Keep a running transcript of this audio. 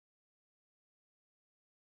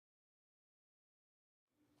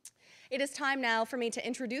It is time now for me to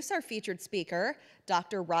introduce our featured speaker,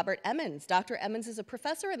 Dr. Robert Emmons. Dr. Emmons is a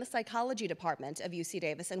professor in the psychology department of UC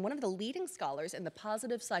Davis and one of the leading scholars in the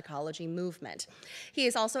positive psychology movement. He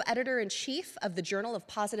is also editor-in-chief of the Journal of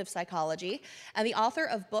Positive Psychology and the author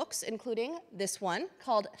of books including this one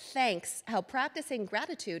called Thanks: How Practicing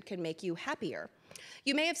Gratitude Can Make You Happier.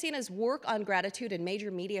 You may have seen his work on gratitude in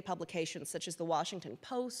major media publications such as the Washington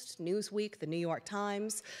Post, Newsweek, the New York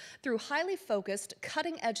Times. Through highly focused,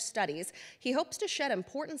 cutting-edge studies, he hopes to shed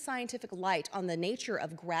important scientific light on the nature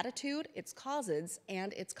of gratitude, its causes,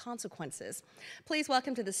 and its consequences. Please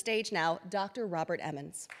welcome to the stage now, Dr. Robert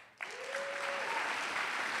Emmons.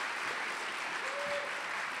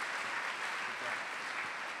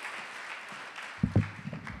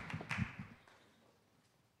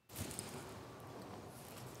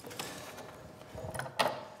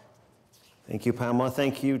 Thank you, Pamela.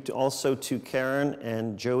 Thank you also to Karen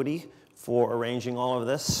and Jody for arranging all of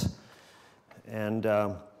this. And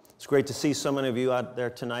it's great to see so many of you out there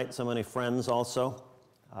tonight, so many friends also.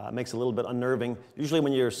 It makes it a little bit unnerving. Usually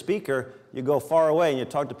when you're a speaker, you go far away and you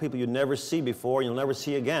talk to people you never see before, you'll never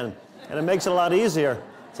see again. And it makes it a lot easier.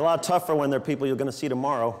 It's a lot tougher when there are people you're going to see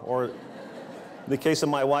tomorrow, or in the case of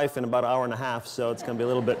my wife, in about an hour and a half, so it's going to be a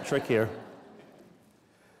little bit trickier.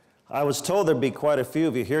 I was told there'd be quite a few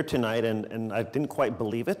of you here tonight, and I didn't quite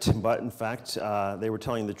believe it, but in fact, they were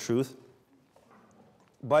telling the truth.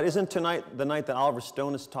 But isn't tonight the night that Oliver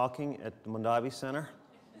Stone is talking at the Mondavi Center?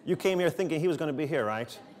 You came here thinking he was going to be here,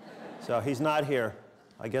 right? So he's not here.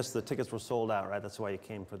 I guess the tickets were sold out, right? That's why you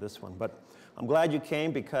came for this one. But I'm glad you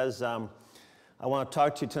came because I want to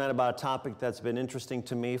talk to you tonight about a topic that's been interesting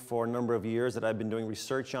to me for a number of years that I've been doing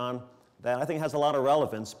research on that I think has a lot of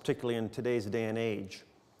relevance, particularly in today's day and age.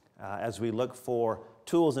 As we look for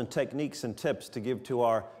tools and techniques and tips to give to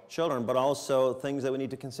our children, but also things that we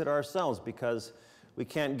need to consider ourselves, because we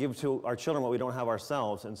can't give to our children what we don't have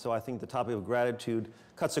ourselves. And so I think the topic of gratitude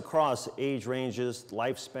cuts across age ranges,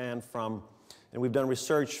 lifespan, and we've done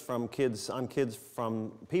research from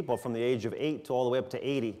people from the age of 8 to all the way up to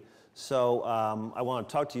 80. So I want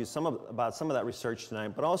to talk to you about some of that research tonight,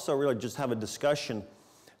 but also really just have a discussion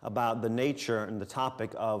about the nature and the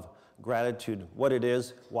topic of gratitude, what it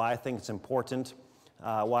is, why I think it's important,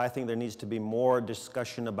 why I think there needs to be more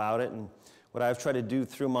discussion about it. And what I've tried to do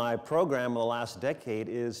through my program in the last decade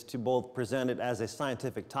is to both present it as a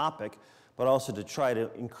scientific topic, but also to try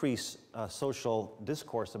to increase social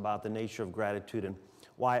discourse about the nature of gratitude and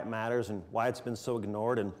why it matters and why it's been so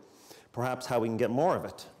ignored and perhaps how we can get more of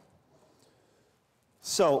it.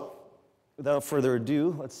 So, without further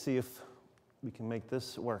ado, let's see if we can make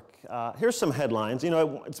this work. Here's some headlines. You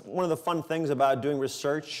know, it's one of the fun things about doing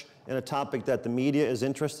research in a topic that the media is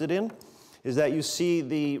interested in, is that you see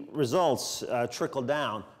the results trickle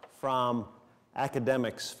down from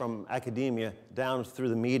academics, from academia, down through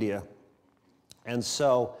the media. And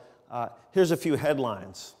so here's a few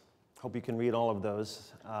headlines. Hope you can read all of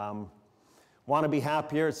those. Want to be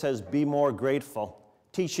happier? It says, be more grateful.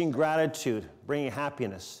 Teaching gratitude, bringing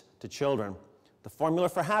happiness to children. The formula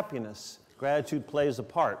for happiness. Gratitude plays a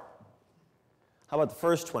part. How about the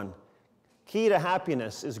first one? Key to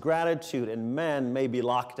happiness is gratitude, and men may be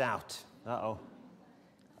locked out.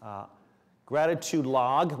 Gratitude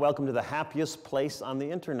log, welcome to the happiest place on the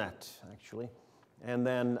internet, actually. And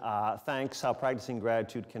then thanks, how practicing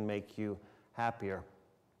gratitude can make you happier.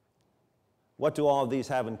 What do all of these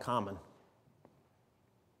have in common?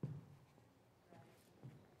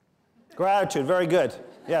 Gratitude, very good,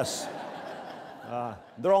 yes.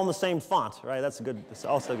 They're all in the same font, right? That's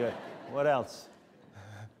also good. What else?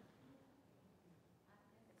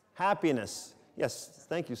 Happiness. Yes,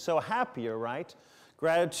 thank you. So happier, right?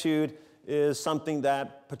 Gratitude is something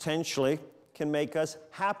that potentially can make us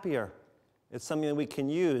happier. It's something that we can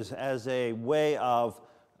use as a way of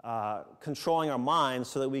controlling our minds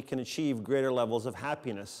so that we can achieve greater levels of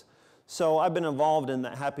happiness. So I've been involved in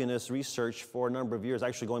that happiness research for a number of years,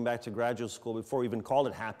 actually going back to graduate school before we even called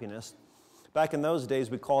it happiness. Back in those days,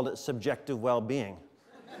 we called it subjective well-being.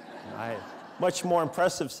 Right? Much more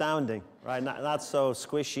impressive sounding, right? Not so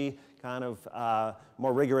squishy, kind of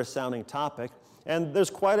more rigorous sounding topic. And there's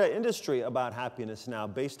quite an industry about happiness now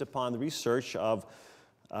based upon the research of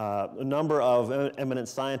a number of eminent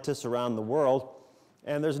scientists around the world.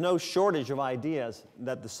 And there's no shortage of ideas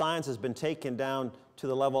that the science has been taken down to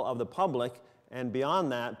the level of the public and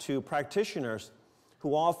beyond that to practitioners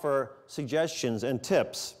who offer suggestions and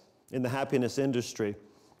tips in the happiness industry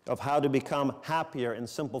of how to become happier in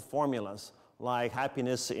simple formulas like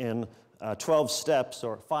happiness in 12 steps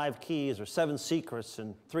or 5 keys or 7 secrets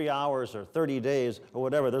in 3 hours or 30 days or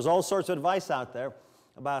whatever. There's all sorts of advice out there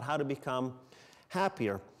about how to become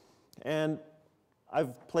happier. And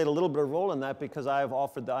I've played a little bit of a role in that because I've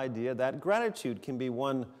offered the idea that gratitude can be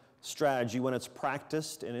one strategy when it's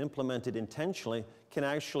practiced and implemented intentionally, can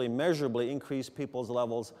actually measurably increase people's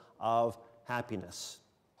levels of happiness.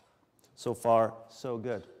 So far, so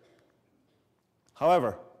good.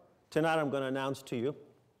 However, tonight I'm going to announce to you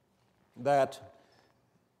that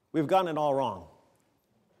we've gotten it all wrong.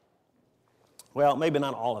 Well, maybe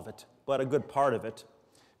not all of it, but a good part of it,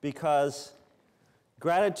 because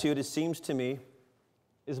gratitude, it seems to me,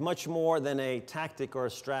 is much more than a tactic or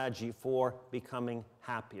a strategy for becoming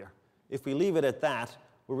happier. If we leave it at that,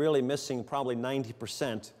 we're really missing probably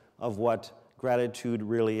 90% of what gratitude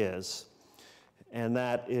really is. And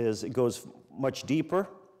that is, it goes much deeper,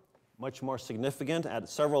 much more significant at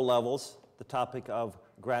several levels, the topic of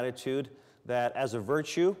gratitude, that as a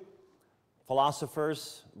virtue,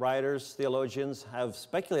 philosophers, writers, theologians have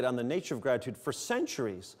speculated on the nature of gratitude for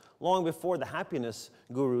centuries, long before the happiness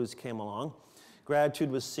gurus came along. Gratitude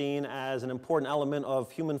was seen as an important element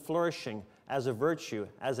of human flourishing, as a virtue,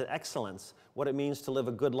 as an excellence, what it means to live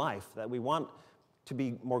a good life, that we want to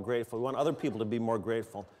be more grateful, we want other people to be more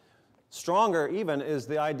grateful. Stronger even is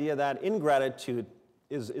the idea that ingratitude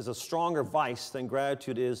is a stronger vice than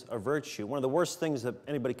gratitude is a virtue. One of the worst things that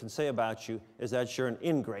anybody can say about you is that you're an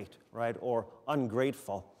ingrate, right, or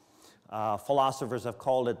ungrateful. Philosophers have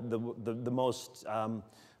called it the most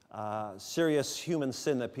serious human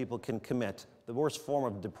sin that people can commit, the worst form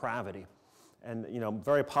of depravity. And,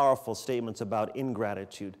 very powerful statements about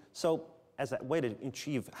ingratitude. So, as a way to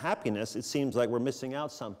achieve happiness, it seems like we're missing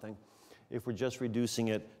out something if we're just reducing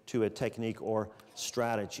it to a technique or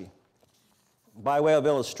strategy. By way of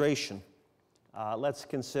illustration, let's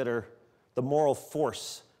consider the moral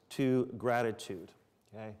force to gratitude.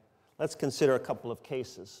 Okay? Let's consider a couple of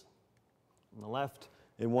cases, on the left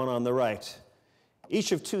and one on the right.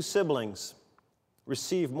 Each of two siblings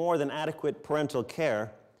received more than adequate parental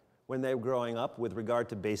care when they were growing up with regard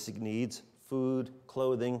to basic needs, food,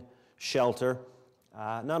 clothing, shelter.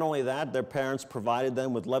 Not only that, their parents provided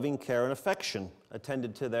them with loving care and affection,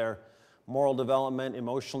 attended to their moral development,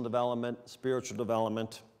 emotional development, spiritual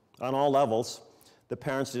development, on all levels. The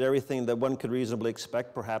parents did everything that one could reasonably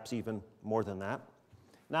expect, perhaps even more than that.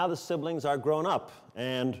 Now the siblings are grown up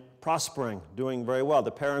and prospering, doing very well.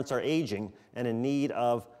 The parents are aging and in need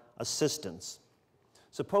of assistance.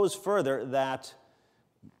 Suppose further that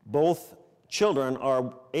both children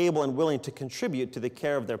are able and willing to contribute to the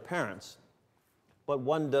care of their parents, but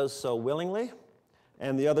one does so willingly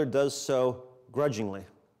and the other does so grudgingly.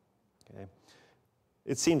 Okay?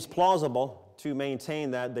 It seems plausible to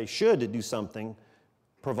maintain that they should do something,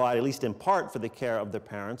 provide at least in part for the care of their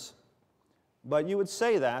parents, but you would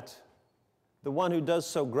say that the one who does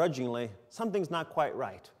so grudgingly, something's not quite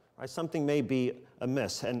right, right? Something may be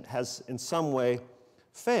amiss and has in some way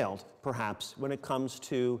failed, perhaps, when it comes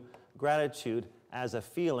to gratitude as a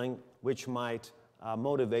feeling which might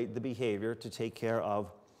motivate the behavior to take care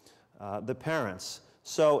of the parents.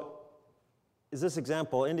 So, as this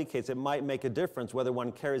example indicates, it might make a difference whether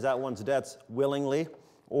one carries out one's debts willingly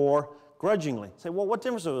or grudgingly. Say, well, what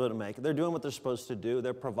difference does it make? They're doing what they're supposed to do.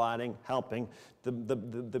 They're providing, helping.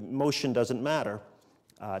 The motion doesn't matter,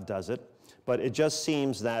 does it? But it just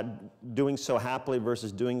seems that doing so happily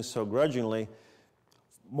versus doing so grudgingly,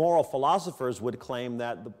 moral philosophers would claim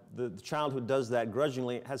that the child who does that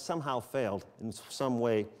grudgingly has somehow failed in some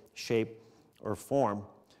way, shape, or form.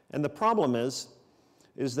 And the problem is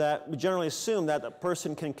that we generally assume that a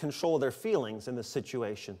person can control their feelings in this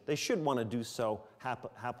situation. They should want to do so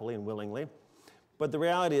happily and willingly. But the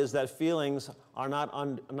reality is that feelings are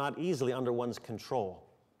not easily under one's control.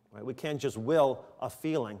 Right? We can't just will a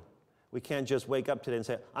feeling. We can't just wake up today and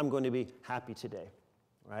say, I'm going to be happy today.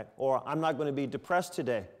 Right? Or I'm not going to be depressed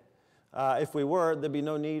today. If we were, there'd be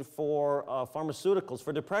no need for pharmaceuticals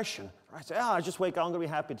for depression. Right? Say, I just wake up, I'm going to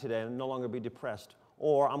be happy today and no longer be depressed.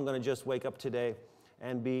 Or I'm going to just wake up today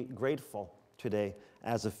and be grateful today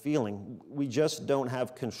as a feeling. We just don't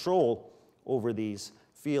have control over these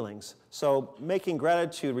feelings. So making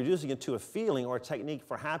gratitude, reducing it to a feeling or a technique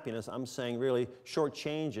for happiness, I'm saying really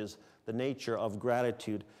shortchanges the nature of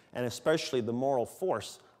gratitude and especially the moral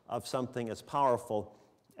force of something as powerful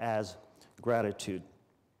as gratitude.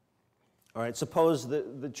 All right, suppose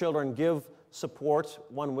the children give support,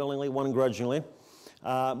 one willingly, one grudgingly,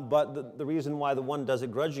 but the reason why the one does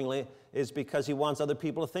it grudgingly is because he wants other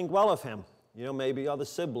people to think well of him. Maybe other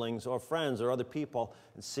siblings or friends or other people,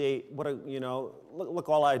 and see, look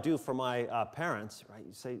all I do for my parents, right?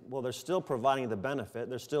 You say, well, they're still providing the benefit,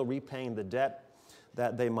 they're still repaying the debt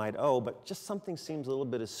that they might owe, but just something seems a little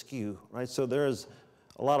bit askew, right? So there's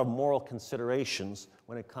a lot of moral considerations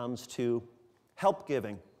when it comes to help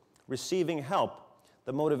giving receiving help,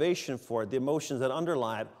 the motivation for it, the emotions that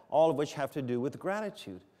underlie it, all of which have to do with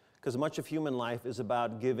gratitude. Because much of human life is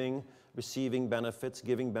about giving, receiving benefits,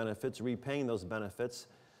 giving benefits, repaying those benefits.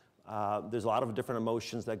 There's a lot of different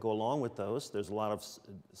emotions that go along with those. There's a lot of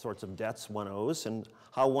sorts of debts one owes, and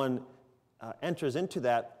how one enters into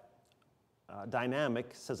that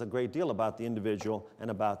dynamic says a great deal about the individual and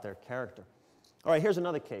about their character. All right, here's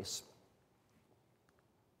another case.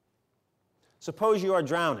 Suppose you are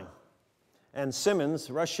drowning, and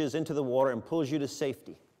Simmons rushes into the water and pulls you to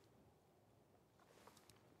safety.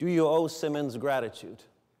 Do you owe Simmons gratitude?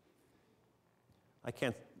 I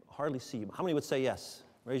can't hardly see you. How many would say yes?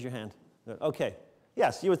 Raise your hand. Okay.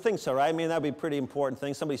 Yes, you would think so, right? I mean, that would be a pretty important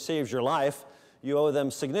thing. Somebody saves your life. You owe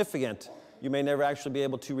them significant. You may never actually be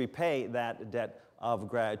able to repay that debt of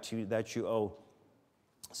gratitude that you owe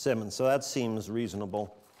Simmons. So that seems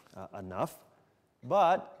reasonable enough.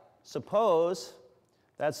 But suppose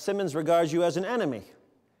that Simmons regards you as an enemy.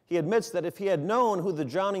 He admits that if he had known who the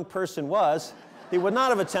drowning person was, he would not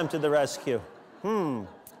have attempted the rescue. Well,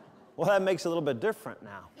 that makes it a little bit different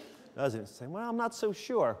now, doesn't it? Say, well, I'm not so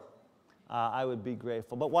sure. I would be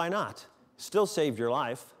grateful. But why not? Still saved your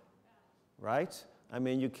life, right? I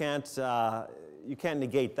mean, you can't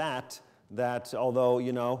negate that although,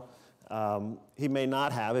 you know, he may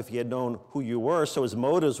not have if he had known who you were, so his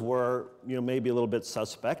motives were, you know, maybe a little bit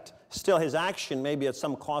suspect. Still, his action, maybe at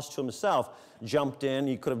some cost to himself, jumped in,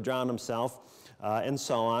 he could have drowned himself, and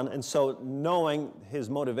so on. And so knowing his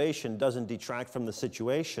motivation doesn't detract from the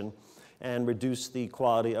situation and reduce the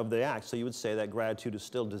quality of the act. So you would say that gratitude is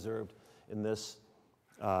still deserved in this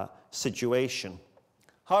situation.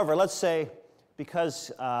 However, let's say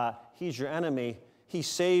because he's your enemy, he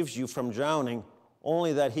saves you from drowning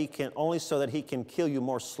only so that he can kill you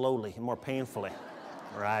more slowly and more painfully,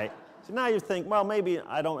 right? So now you think, well, maybe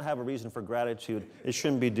I don't have a reason for gratitude. It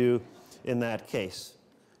shouldn't be due in that case.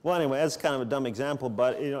 Well, anyway, that's kind of a dumb example,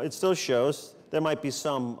 but you know, it still shows there might be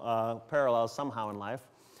some parallels somehow in life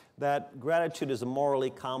that gratitude is a morally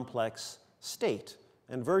complex state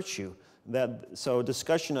and virtue. So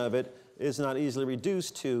discussion of it is not easily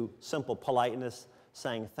reduced to simple politeness,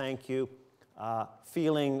 saying thank you,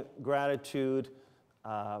 feeling gratitude,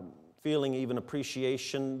 feeling even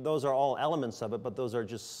appreciation. Those are all elements of it, but those are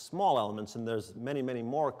just small elements, and there's many, many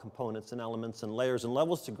more components and elements and layers and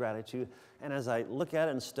levels to gratitude. And as I look at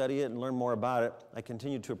it and study it and learn more about it, I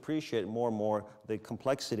continue to appreciate more and more the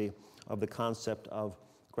complexity of the concept of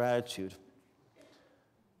gratitude.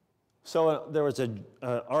 So there was an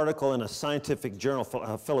article in a scientific journal,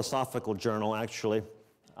 a philosophical journal actually,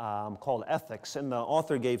 called Ethics, and the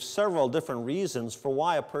author gave several different reasons for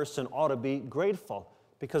why a person ought to be grateful,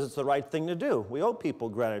 because it's the right thing to do. We owe people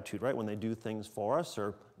gratitude, right, when they do things for us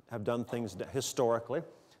or have done things historically,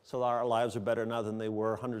 so our lives are better now than they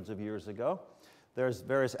were hundreds of years ago. There's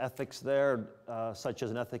various ethics there, such as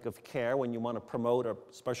an ethic of care. When you want to promote a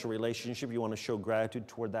special relationship, you want to show gratitude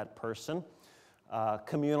toward that person.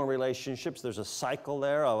 Communal relationships, there's a cycle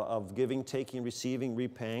there of giving, taking, receiving,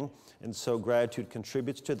 repaying, and so gratitude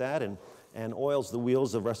contributes to that and oils the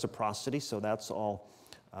wheels of reciprocity, so that's all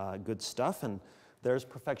good stuff. And there's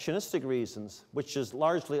perfectionistic reasons, which is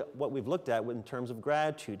largely what we've looked at in terms of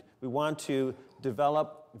gratitude. We want to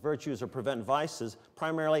develop virtues or prevent vices,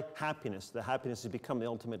 primarily happiness. The happiness has become the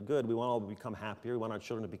ultimate good. We want all to become happier. We want our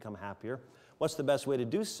children to become happier. What's the best way to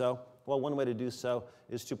do so? Well, one way to do so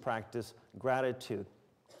is to practice gratitude.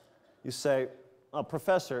 You say, oh,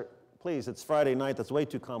 Professor, please, it's Friday night. That's way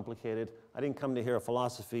too complicated. I didn't come to hear a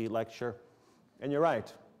philosophy lecture. And you're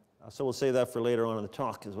right. So we'll save that for later on in the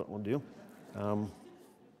talk is what we'll do.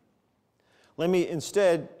 Let me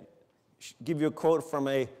instead give you a quote from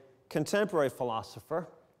a contemporary philosopher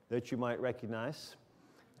that you might recognize.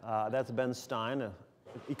 That's Ben Stein, an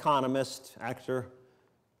economist, actor,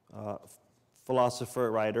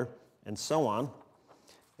 philosopher, writer, and so on.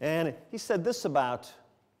 And he said this about,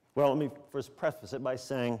 well, let me first preface it by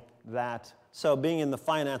saying that, so being in the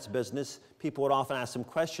finance business, people would often ask him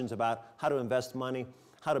questions about how to invest money,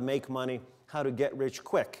 how to make money, how to get rich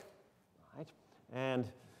quick, right?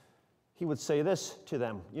 And he would say this to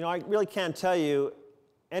them, you know, I really can't tell you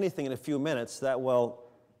anything in a few minutes that will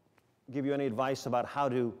give you any advice about how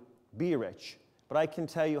to be rich, but I can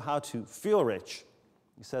tell you how to feel rich.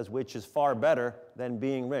 He says, which is far better than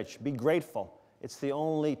being rich. Be grateful. It's the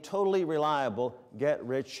only totally reliable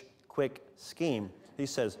get-rich-quick scheme. He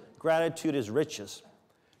says, gratitude is riches.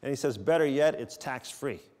 And he says, better yet, it's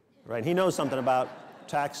tax-free. Right? He knows something about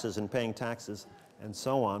taxes and paying taxes and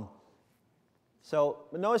so on. So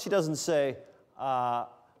notice he doesn't say,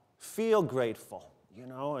 feel grateful, you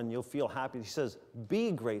know, and you'll feel happy. He says,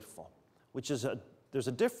 be grateful, which is a there's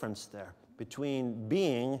a difference there between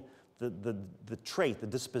being the trait, the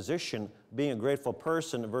disposition, being a grateful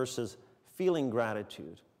person versus feeling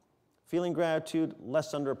gratitude. Feeling gratitude,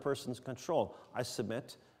 less under a person's control, I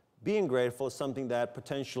submit. Being grateful is something that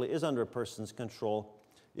potentially is under a person's control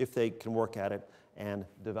if they can work at it and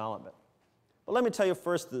develop it. But let me tell you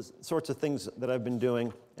first the sorts of things that I've been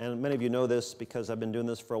doing, and many of you know this because I've been doing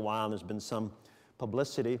this for a while and there's been some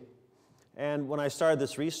publicity. And when I started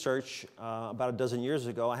this research about a dozen years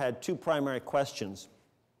ago, I had two primary questions.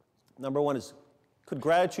 Number one is, could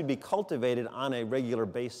gratitude be cultivated on a regular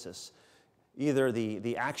basis? Either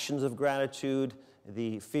the actions of gratitude,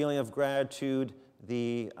 the feeling of gratitude,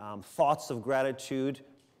 the thoughts of gratitude.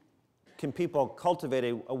 Can people cultivate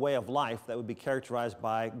a way of life that would be characterized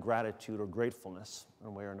by gratitude or gratefulness in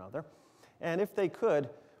one way or another? And if they could,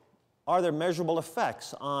 are there measurable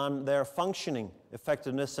effects on their functioning,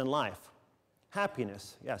 effectiveness in life?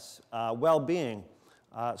 Happiness, yes. Well-being,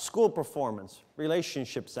 school performance,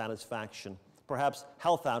 relationship satisfaction, perhaps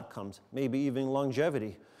health outcomes, maybe even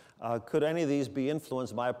longevity. Could any of these be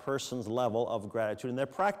influenced by a person's level of gratitude and their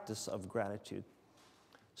practice of gratitude?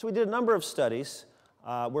 So we did a number of studies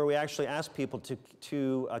where we actually asked people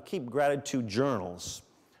to keep gratitude journals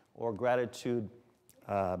or gratitude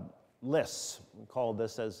lists. We called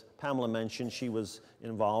this, as Pamela mentioned, she was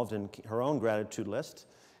involved in her own gratitude list,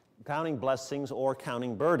 counting blessings or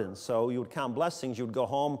counting burdens. So you would count blessings, you would go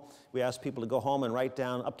home, we asked people to go home and write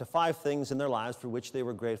down up to 5 things in their lives for which they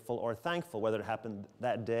were grateful or thankful, whether it happened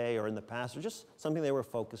that day or in the past, or just something they were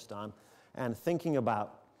focused on and thinking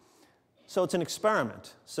about. So it's an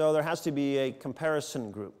experiment. So there has to be a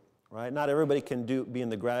comparison group, right? Not everybody can be in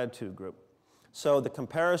the gratitude group. So the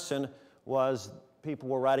comparison was people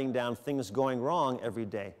were writing down things going wrong every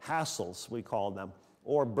day, hassles, we called them,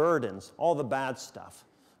 or burdens, all the bad stuff,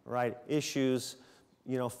 right? Issues,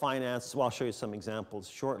 finance. Well, I'll show you some examples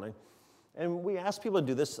shortly. And we asked people to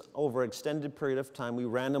do this over an extended period of time. We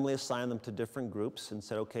randomly assigned them to different groups and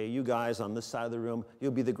said, okay, you guys on this side of the room,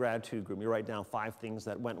 you'll be the gratitude group. You write down 5 things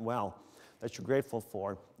that went well that you're grateful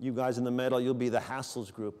for. You guys in the middle, you'll be the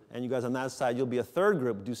hassles group. And you guys on that side, you'll be a third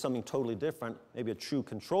group, do something totally different, maybe a true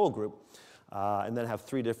control group, and then have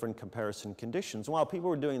 3 different comparison conditions. While people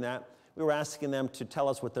were doing that, we were asking them to tell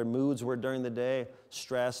us what their moods were during the day,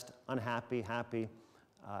 stressed, unhappy, happy,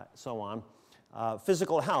 so on.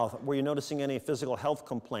 Physical health, were you noticing any physical health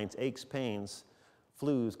complaints, aches, pains,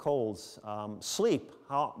 flus, colds? Sleep,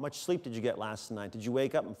 how much sleep did you get last night? Did you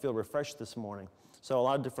wake up and feel refreshed this morning? So a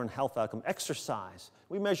lot of different health outcomes. Exercise,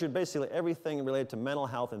 we measured basically everything related to mental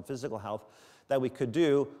health and physical health that we could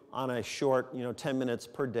do on a short, 10 minutes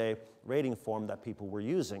per day rating form that people were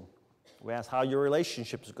using. We asked how your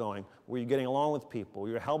relationship's going. Were you getting along with people? Were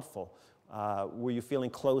you helpful? Were you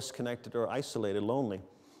feeling close, connected, or isolated, lonely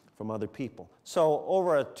from other people? So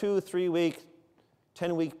over a 2, 3 week,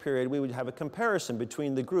 10-week period, we would have a comparison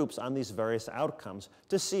between the groups on these various outcomes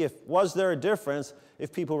to see if, was there a difference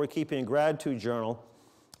if people were keeping a gratitude journal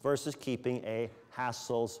versus keeping a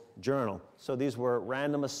hassles journal. So these were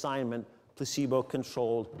random assignment,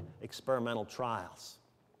 placebo-controlled experimental trials.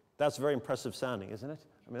 That's very impressive sounding, isn't it?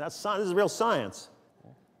 I mean, this is real science.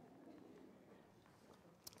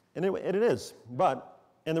 And it is,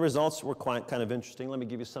 and the results were quite kind of interesting. Let me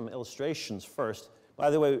give you some illustrations first. By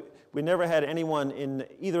the way, we never had anyone in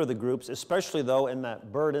either of the groups, especially though in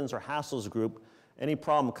that burdens or hassles group, any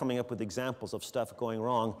problem coming up with examples of stuff going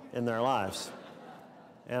wrong in their lives.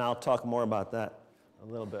 And I'll talk more about that a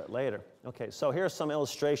little bit later. Okay, so here are some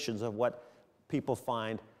illustrations of what people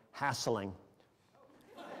find hassling.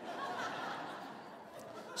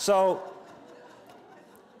 So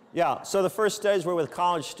the first studies were with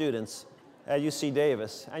college students at UC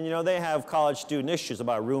Davis. And they have college student issues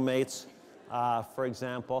about roommates, for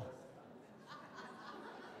example.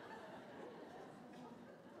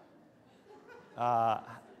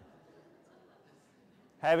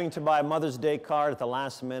 Having to buy a Mother's Day card at the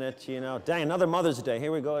last minute, dang, another Mother's Day,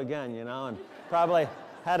 here we go again, and probably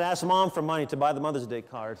had to ask Mom for money to buy the Mother's Day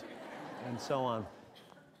card, and so on.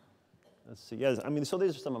 Let's see, yes, so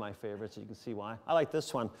these are some of my favorites, you can see why. I like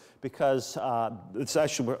this one because it's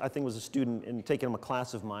actually, I think, was a student in taking a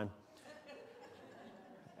class of mine.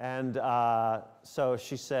 And so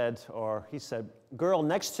she said, or he said, girl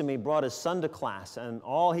next to me brought his son to class, and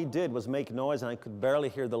all he did was make noise, and I could barely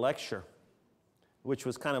hear the lecture, which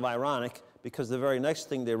was kind of ironic, because the very next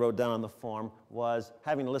thing they wrote down on the form was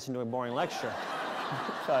having to listen to a boring lecture.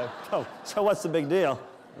 So what's the big deal,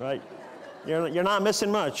 right? You're not missing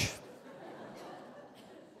much.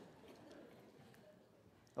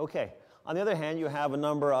 Okay, on the other hand, you have a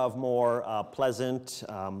number of more pleasant,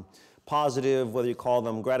 positive, whether you call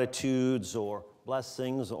them gratitudes or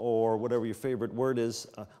blessings or whatever your favorite word is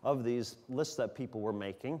of these lists that people were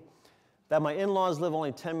making, that my in-laws live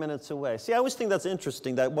only 10 minutes away. See, I always think that's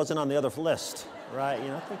interesting that wasn't on the other list, right? You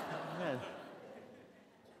know, think, man,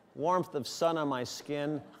 warmth of sun on my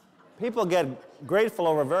skin. People get grateful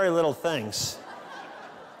over very little things.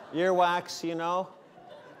 Earwax, you know,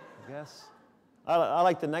 I guess. I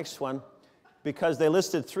like the next one because they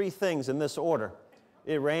listed 3 things in this order.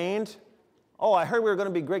 It rained. Oh, I heard we were going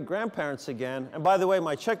to be great-grandparents again. And by the way,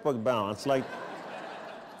 my checkbook balance, like,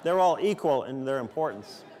 they're all equal in their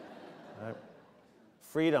importance. Right?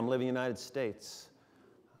 Freedom, living in the United States.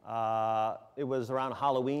 It was around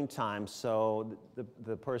Halloween time, so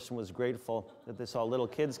the person was grateful that they saw little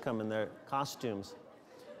kids come in their costumes.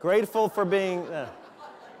 Grateful for being...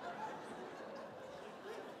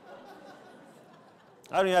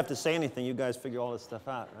 I don't even have to say anything. You guys figure all this stuff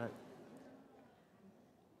out, right?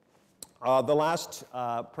 The last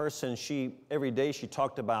person, every day she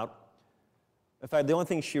talked about, in fact, the only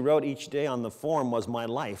thing she wrote each day on the form was my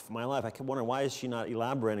life, my life. I kept wondering, why is she not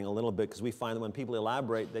elaborating a little bit? Because we find that when people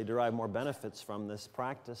elaborate, they derive more benefits from this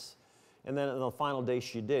practice. And then on the final day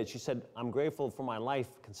she did, she said, I'm grateful for my life,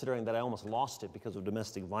 considering that I almost lost it because of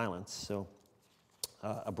domestic violence. So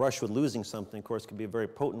a brush with losing something, of course, could be a very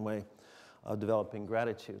potent way of developing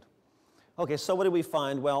gratitude. Okay, so what did we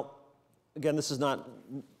find? Well, again, this is not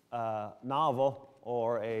novel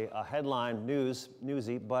or a headline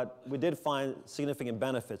newsy, but we did find significant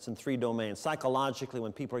benefits in 3 domains. Psychologically,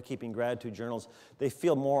 when people are keeping gratitude journals, they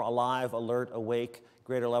feel more alive, alert, awake,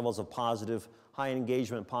 greater levels of positive, high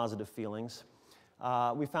engagement, positive feelings.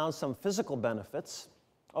 We found some physical benefits.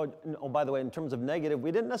 Oh, by the way, in terms of negative,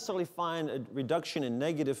 we didn't necessarily find a reduction in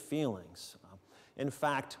negative feelings. In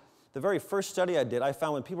fact, the very first study I did, I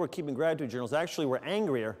found when people were keeping gratitude journals, they actually were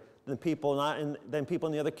angrier than people in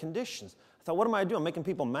the other conditions. I thought, what am I doing? I'm making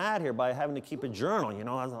people mad here by having to keep a journal. You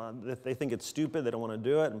know, if they think it's stupid, they don't want to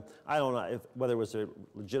do it. And I don't know whether it was a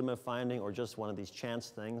legitimate finding or just one of these chance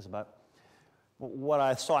things. But what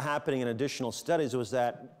I saw happening in additional studies was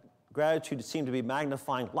that gratitude seemed to be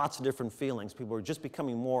magnifying lots of different feelings. People were just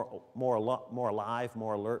becoming more alive,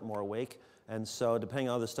 more alert, more awake. And so depending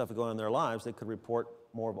on other stuff going on in their lives, they could report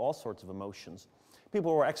more of all sorts of emotions.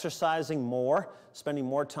 People were exercising more, spending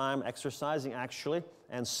more time exercising actually,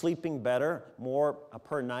 and sleeping better, more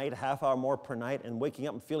per night, half hour more per night, and waking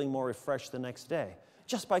up and feeling more refreshed the next day,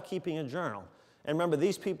 just by keeping a journal. And remember,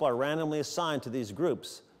 these people are randomly assigned to these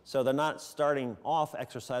groups, so they're not starting off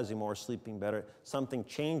exercising more, sleeping better. Something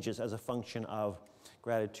changes as a function of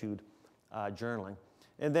gratitude journaling.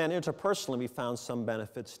 And then interpersonally, we found some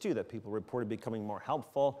benefits too, that people reported becoming more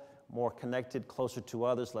helpful, more connected, closer to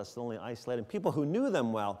others, less lonely, isolated. People who knew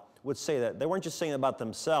them well would say that. They weren't just saying about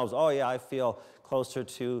themselves, oh yeah, I feel closer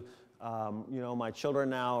to you know, my children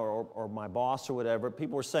now or my boss or whatever.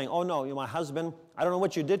 People were saying, oh no, you know, my husband, I don't know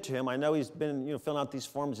what you did to him. I know he's been, you know, filling out these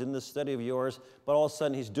forms in this study of yours, but all of a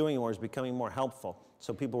sudden he's doing more, he's becoming more helpful.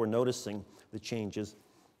 So people were noticing the changes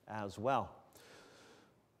as well.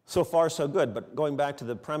 So far, so good, but going back to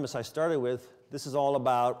the premise I started with, this is all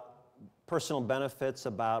about personal benefits,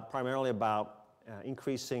 primarily about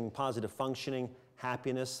increasing positive functioning,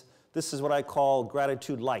 happiness. This is what I call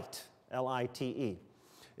gratitude light, L-I-T-E.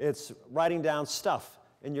 It's writing down stuff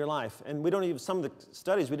in your life. And we don't even, some of the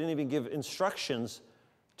studies, we didn't even give instructions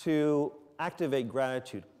to activate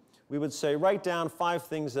gratitude. We would say, write down 5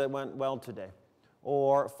 things that went well today,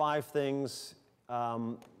 or 5 things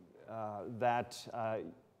that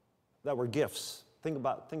were gifts. Think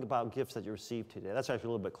about gifts that you received today. That's actually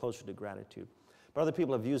a little bit closer to gratitude. But other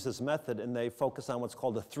people have used this method, and they focus on what's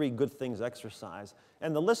called the 3 good things exercise.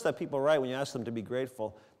 And the list that people write when you ask them to be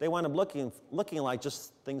grateful, they wind up looking like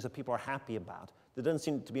just things that people are happy about. There doesn't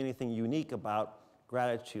seem to be anything unique about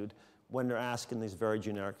gratitude when they're asked in these very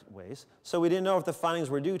generic ways. So we didn't know if the findings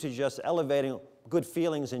were due to just elevating good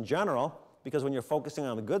feelings in general, because when you're focusing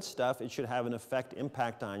on the good stuff, it should have an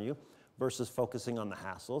impact on you, versus focusing on the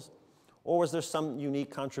hassles. Or was there some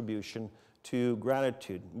unique contribution to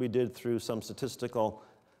gratitude? We did, through some statistical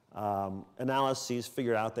analyses,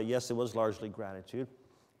 figure out that yes, it was largely gratitude.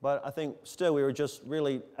 But I think still we were just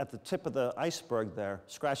really at the tip of the iceberg there,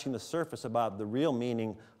 scratching the surface about the real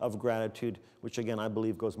meaning of gratitude, which again I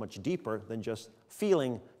believe goes much deeper than just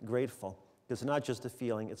feeling grateful. It's not just a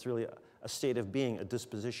feeling, it's really a state of being, a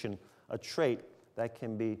disposition, a trait that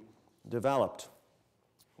can be developed.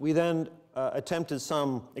 We then attempted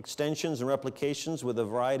some extensions and replications with a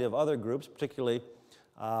variety of other groups, particularly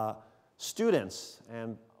students,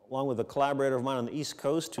 and along with a collaborator of mine on the East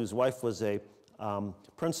Coast whose wife was a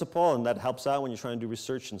principal, and that helps out when you're trying to do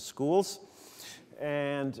research in schools.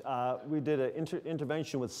 And we did an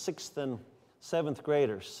intervention with 6th and 7th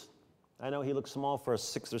graders. I know he looks small for a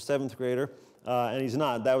 6th or 7th grader, and he's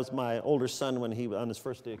not. That was my older son when he on his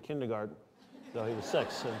first day of kindergarten, so he was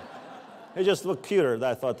 6. And he just looked cuter,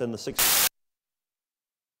 I thought, than the 6th.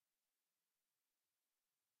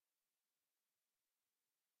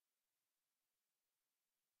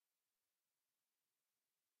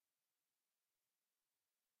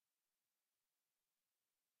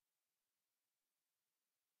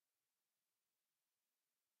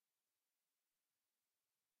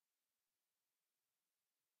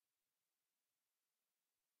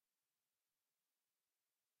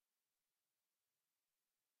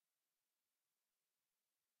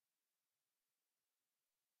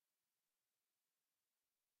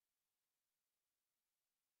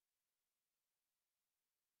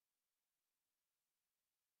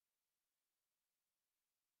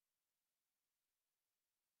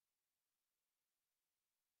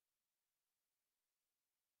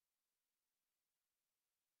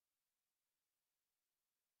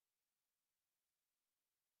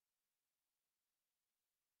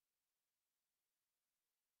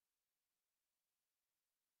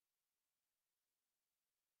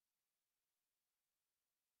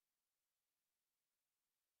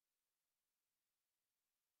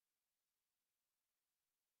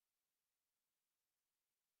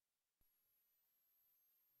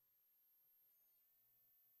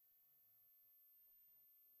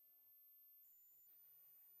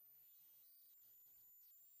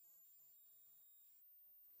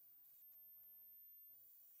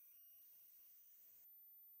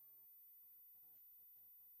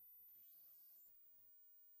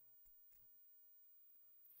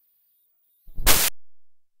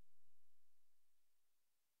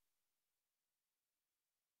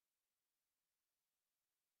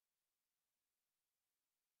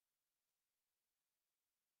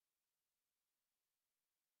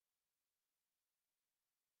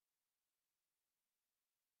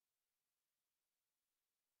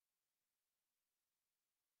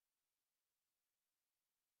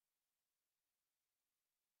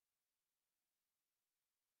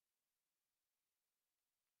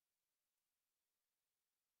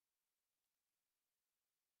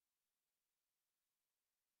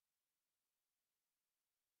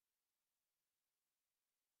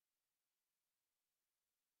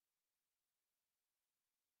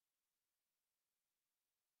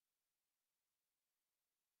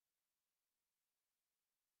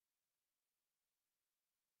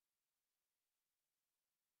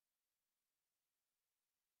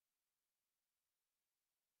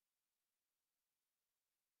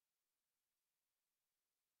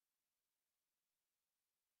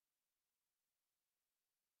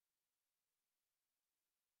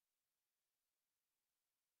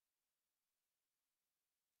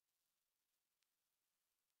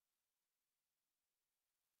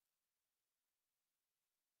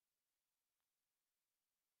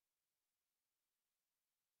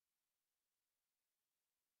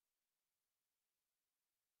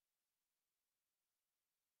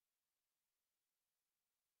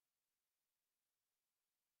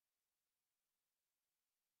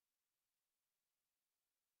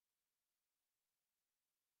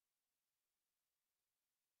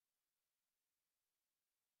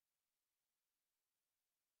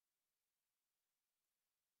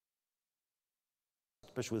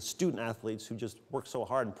 Especially with student athletes who just work so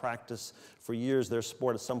hard and practice for years their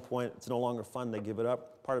sport. At some point, it's no longer fun, they give it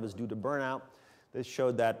up. Part of it is due to burnout. This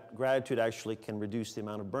showed that gratitude actually can reduce the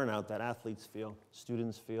amount of burnout that athletes feel,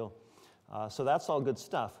 students feel. So that's all good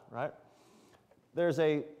stuff, right? There's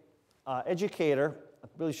a educator, I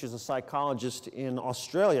believe she's a psychologist in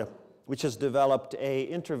Australia, which has developed a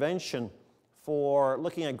intervention for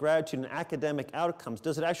looking at gratitude and academic outcomes.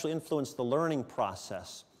 Does it actually influence the learning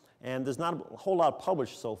process? And there's not a whole lot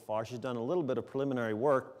published so far. She's done a little bit of preliminary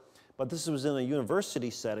work, but this was in a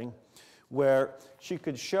university setting where she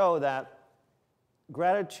could show that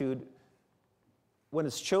gratitude, when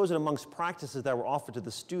it's chosen amongst practices that were offered to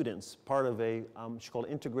the students, part of a, she called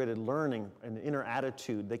integrated learning, an inner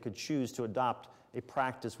attitude, they could choose to adopt a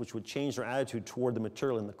practice which would change their attitude toward the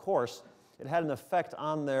material in the course. It had an effect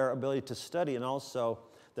on their ability to study and also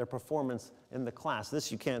their performance in the class.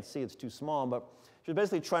 This you can't see, it's too small, but she was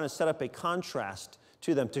basically trying to set up a contrast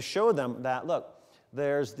to them to show them that, look,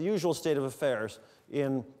 there's the usual state of affairs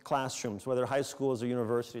in classrooms, whether high schools or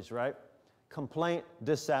universities, right? Complaint,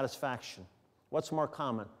 dissatisfaction. What's more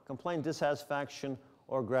common, complaint, dissatisfaction,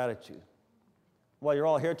 or gratitude? Well, you're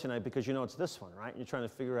all here tonight because you know it's this one, right? You're trying to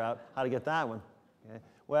figure out how to get that one. Okay?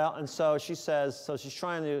 Well, and so she says, so she's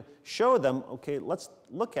trying to show them, okay, let's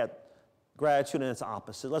look at gratitude and its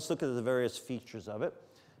opposite. Let's look at the various features of it.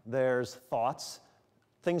 There's thoughts,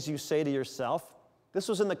 things you say to yourself. This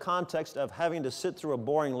was in the context of having to sit through a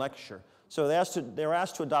boring lecture. So they were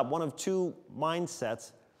asked to adopt one of two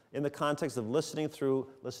mindsets in the context of listening to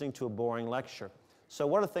a boring lecture. So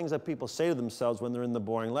what are the things that people say to themselves when they're in the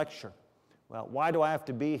boring lecture? Well, why do I have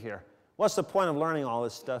to be here? What's the point of learning all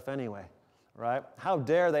this stuff anyway? Right? How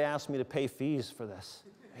dare they ask me to pay fees for this?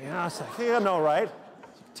 You know, it's like, you know, right?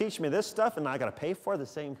 Teach me this stuff and I got to pay for it at the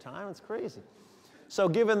same time? It's crazy. So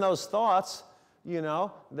given those thoughts, you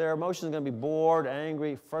know, their emotions are going to be bored,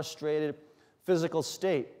 angry, frustrated, physical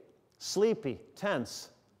state, sleepy, tense,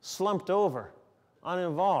 slumped over,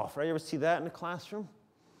 uninvolved. Right? You ever see that in the classroom?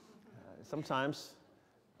 Sometimes.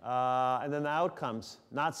 And then the outcomes,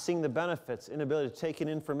 not seeing the benefits, inability to take in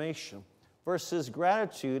information, versus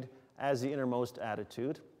gratitude as the innermost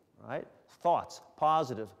attitude, right? Thoughts,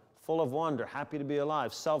 positive, full of wonder, happy to be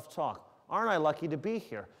alive, self-talk. Aren't I lucky to be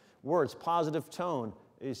here? Words, positive tone,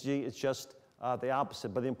 it's just the opposite.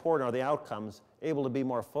 But the important are the outcomes, able to be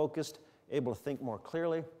more focused, able to think more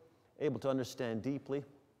clearly, able to understand deeply.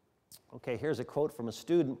 Okay, here's a quote from a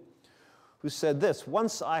student who said this: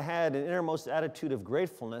 "Once I had an innermost attitude of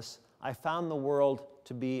gratefulness, I found the world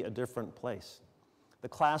to be a different place. The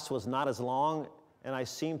class was not as long, and I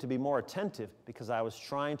seemed to be more attentive because I was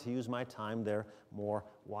trying to use my time there more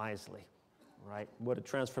wisely." Right? What a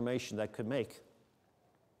transformation that could make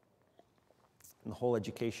in the whole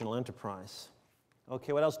educational enterprise.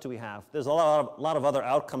 Okay, what else do we have? There's a lot of other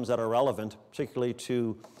outcomes that are relevant, particularly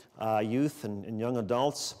to youth and young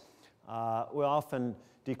adults. We often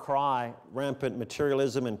decry rampant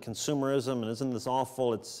materialism and consumerism, and isn't this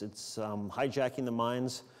awful? It's hijacking the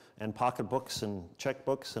minds and pocketbooks and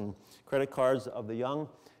checkbooks and credit cards of the young.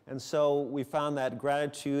 And so we found that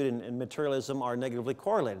gratitude and materialism are negatively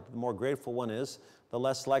correlated. The more grateful one is, the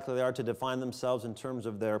less likely they are to define themselves in terms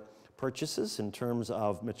of their purchases, in terms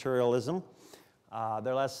of materialism.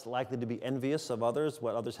 They're less likely to be envious of others,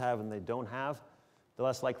 what others have and they don't have. They're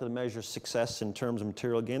less likely to measure success in terms of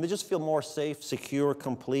material gain. They just feel more safe, secure,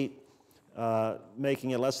 complete,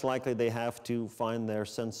 making it less likely they have to find their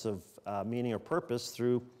sense of meaning or purpose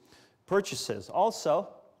through purchases. Also,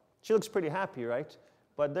 she looks pretty happy, right?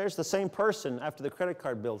 But there's the same person after the credit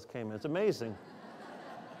card bills came in. It's amazing.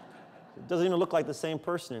 It doesn't even look like the same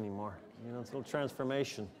person anymore. You know, it's a little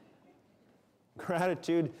transformation.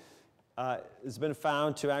 Gratitude has been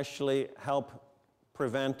found to actually help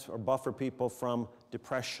prevent or buffer people from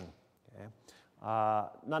depression. Okay?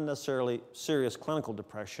 Not necessarily serious clinical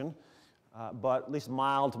depression, but at least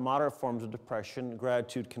mild to moderate forms of depression.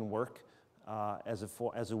 Gratitude can work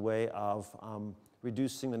as a way of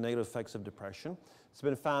reducing the negative effects of depression. It's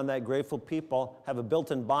been found that grateful people have a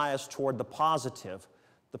built-in bias toward the positive.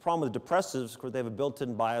 The problem with depressives is they have a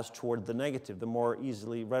built-in bias toward the negative. They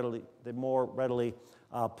more readily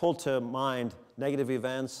pull to mind negative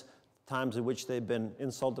events, times in which they've been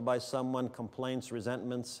insulted by someone, complaints,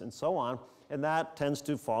 resentments, and so on, and that tends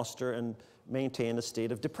to foster and maintain a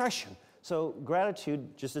state of depression. So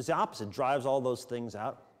gratitude, just as the opposite, drives all those things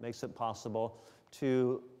out, makes it possible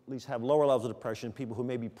to at least have lower levels of depression, people who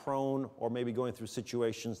may be prone or may be going through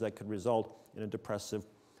situations that could result in a depressive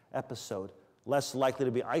episode. Less likely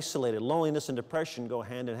to be isolated. Loneliness and depression go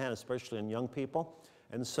hand in hand, especially in young people.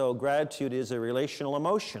 And so gratitude is a relational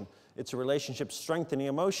emotion. It's a relationship-strengthening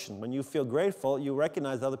emotion. When you feel grateful, you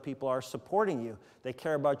recognize that other people are supporting you. They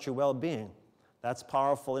care about your well-being. That's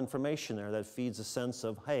powerful information there that feeds a sense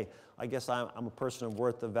of, hey, I guess I'm a person of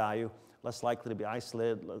worth, of value, less likely to be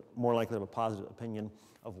isolated, more likely to have a positive opinion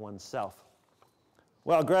of oneself.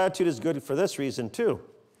 Well, gratitude is good for this reason, too,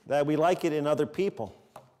 that we like it in other people.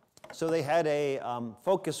 So they had a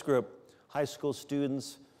focus group, high school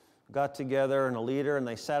students got together and a leader, and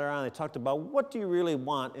they sat around and they talked about, what do you really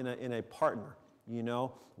want in a partner? You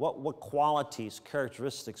know, what qualities,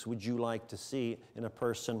 characteristics would you like to see in a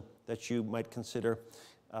person that you might consider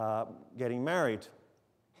getting married?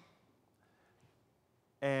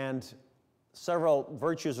 And several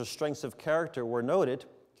virtues or strengths of character were noted,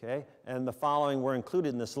 okay, and the following were included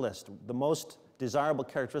in this list. The most desirable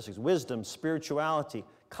characteristics: wisdom, spirituality,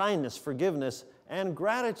 kindness, forgiveness, and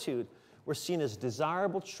gratitude were seen as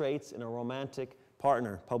desirable traits in a romantic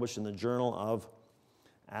partner, published in the Journal of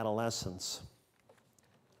Adolescence.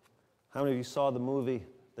 How many of you saw the movie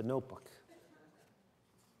The Notebook?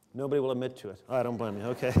 Nobody will admit to it. Oh, I don't blame you.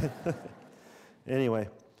 Okay. Anyway,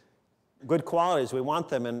 good qualities. We want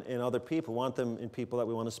them in other people. We want them in people that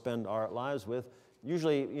we want to spend our lives with.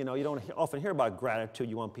 Usually, you know, you don't often hear about gratitude.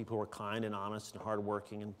 You want people who are kind and honest and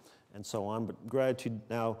hardworking and so on. But gratitude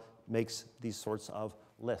now makes these sorts of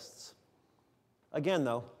lists. Again,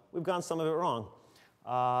 though, we've gotten some of it wrong.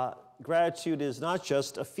 gratitude is not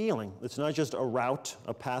just a feeling. It's not just a route,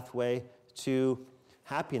 a pathway to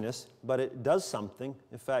happiness, but it does something.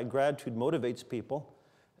 In fact, gratitude motivates people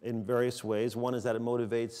in various ways. One is that it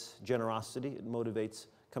motivates generosity, it motivates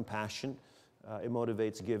compassion, it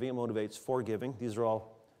motivates giving, it motivates forgiving. These are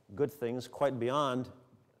all good things, quite beyond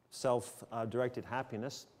self-directed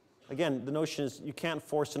happiness. Again, the notion is you can't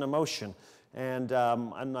force an emotion. And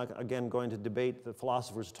I'm not, again, going to debate the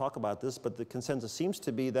philosophers who talk about this, but the consensus seems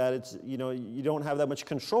to be that it's, you know, you don't have that much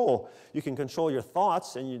control. You can control your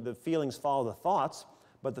thoughts, and the feelings follow the thoughts,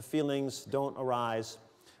 but the feelings don't arise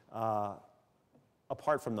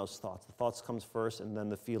apart from those thoughts. The thoughts comes first, and then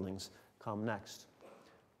the feelings come next.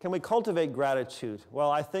 Can we cultivate gratitude?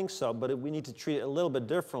 Well, I think so, but we need to treat it a little bit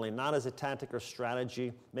differently, not as a tactic or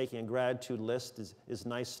strategy. Making a gratitude list is a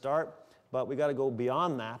nice start, but we got to go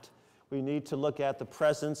beyond that. We need to look at the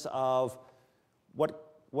presence of what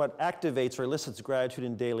activates or elicits gratitude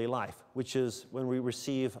in daily life, which is when we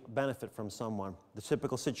receive benefit from someone. The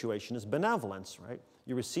typical situation is benevolence, right?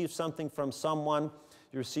 You receive something from someone,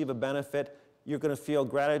 you receive a benefit, you're going to feel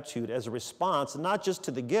gratitude as a response, not just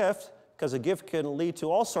to the gift, because a gift can lead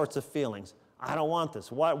to all sorts of feelings. I don't want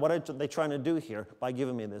this. What are they trying to do here by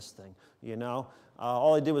giving me this thing? You know,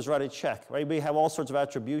 all I did was write a check, right? We have all sorts of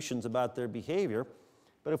attributions about their behavior.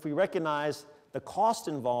 But if we recognize the cost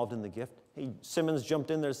involved in the gift, hey, Simmons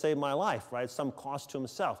jumped in there to save my life, right? Some cost to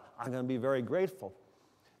himself. I'm going to be very grateful.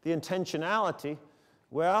 The intentionality,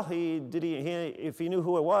 well, if he knew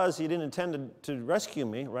who it was, he didn't intend to rescue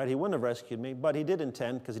me, right? He wouldn't have rescued me, but he did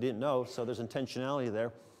intend because he didn't know, so there's intentionality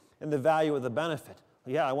there. And the value of the benefit.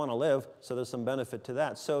 Yeah, I want to live, so there's some benefit to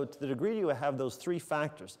that. So to the degree you have those three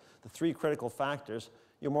factors, the three critical factors,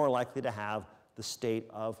 you're more likely to have the state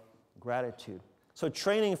of gratitude. So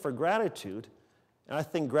training for gratitude, and I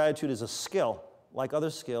think gratitude is a skill. Like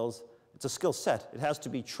other skills, it's a skill set. It has to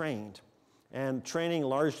be trained. And training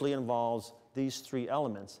largely involves these three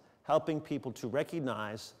elements: helping people to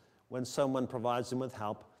recognize when someone provides them with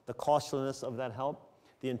help, the costliness of that help,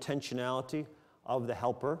 the intentionality of the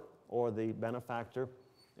helper or the benefactor,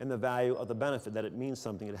 and the value of the benefit, that it means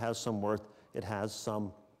something, it has some worth, it has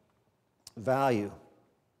some value.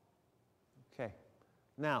 Okay,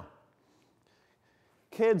 now,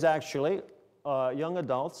 kids actually, young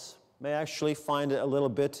adults, may actually find it a little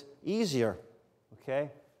bit easier, okay,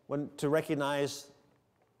 to recognize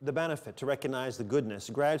the benefit, to recognize the goodness.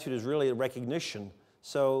 Gratitude is really a recognition.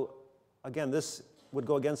 So, again, this would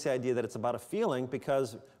go against the idea that it's about a feeling,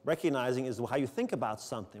 because recognizing is how you think about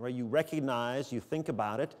something, right? You recognize, you think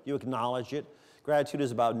about it, you acknowledge it. Gratitude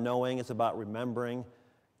is about knowing, it's about remembering.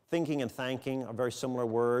 Thinking and thanking are very similar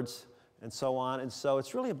words, and so on. And so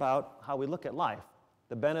it's really about how we look at life.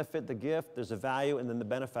 The benefit, the gift, there's a value, and then the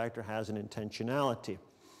benefactor has an intentionality.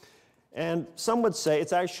 And some would say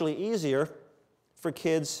it's actually easier for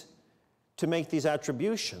kids to make these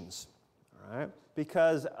attributions, all right?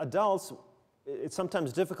 Because adults, it's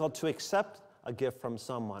sometimes difficult to accept a gift from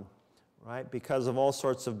someone, right? Because of all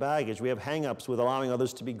sorts of baggage. We have hang-ups with allowing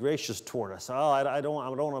others to be gracious toward us. Oh, I don't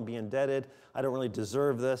want to be indebted. I don't really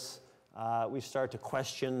deserve this. We start to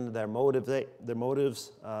question their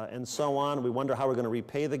motives, and so on. We wonder how we're going to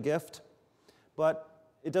repay the gift. But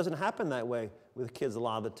it doesn't happen that way with kids a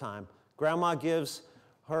lot of the time. Grandma gives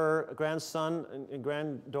her grandson and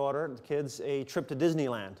granddaughter, the kids, a trip to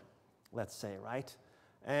Disneyland, let's say, right?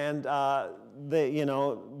 And they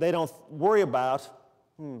don't worry about,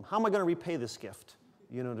 how am I going to repay this gift,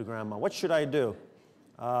 to grandma? What should I do?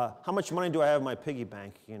 How much money do I have in my piggy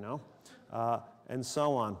bank, and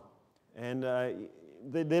so on. And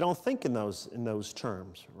they don't think in those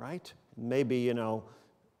terms, right? Maybe,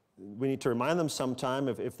 we need to remind them sometime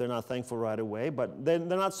if they're not thankful right away, but they're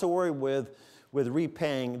not so worried with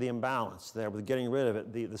repaying the imbalance there, with getting rid of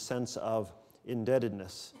it, the sense of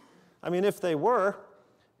indebtedness. I mean, if they were,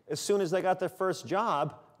 as soon as they got their first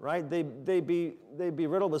job, right, they'd be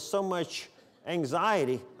riddled with so much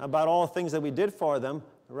anxiety about all the things that we did for them,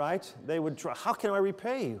 right? They would try, how can I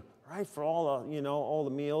repay you, right, for all the, all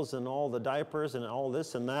the meals and all the diapers and all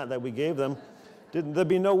this and that we gave them. There'd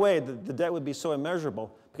be no way the debt would be so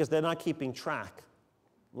immeasurable, because they're not keeping track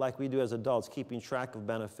like we do as adults, keeping track of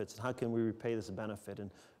benefits and how can we repay this benefit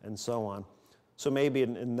and so on. So maybe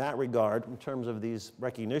in that regard, in terms of these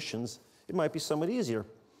recognitions, it might be somewhat easier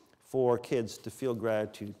for kids to feel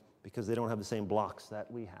gratitude because they don't have the same blocks that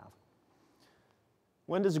we have.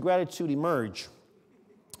 When does gratitude emerge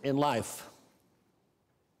in life?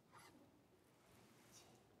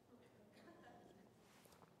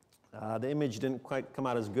 The image didn't quite come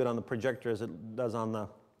out as good on the projector as it does on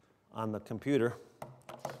the computer.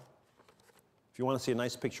 If you want to see a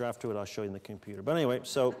nice picture afterward, I'll show you in the computer. But anyway,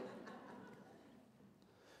 so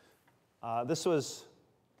this was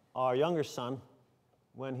our younger son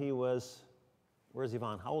when he was, where's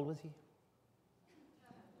Yvonne? How old was he?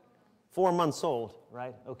 4 months old,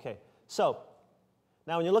 right? Okay. So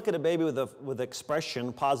now when you look at a baby with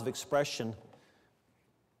expression, positive expression,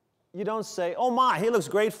 you don't say, oh my, he looks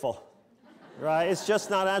grateful, right? It's just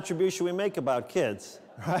not an attribution we make about kids,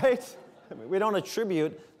 right? We don't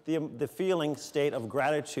attribute the feeling state of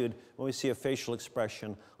gratitude when we see a facial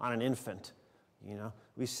expression on an infant. You know,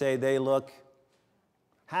 we say they look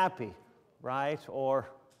happy, right? Or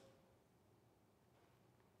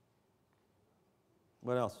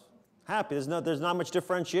what else? Happy. There's not much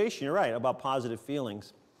differentiation, you're right, about positive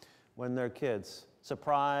feelings when they're kids.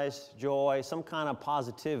 Surprise, joy, some kind of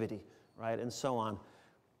positivity, right, and so on.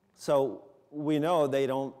 So we know they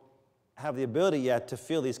don't have the ability yet to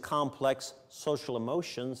feel these complex social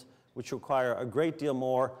emotions, which require a great deal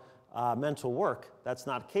more mental work that's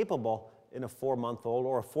not capable in a 4-month-old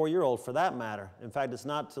or a 4-year-old for that matter. In fact, it's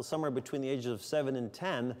not till somewhere between the ages of 7 and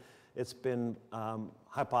 10 it's been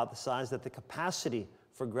hypothesized that the capacity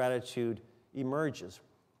for gratitude emerges,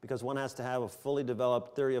 because one has to have a fully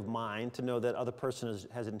developed theory of mind to know that other person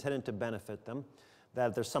has intended to benefit them,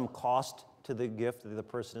 that there's some cost to the gift that the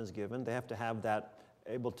person is given. They have to have that,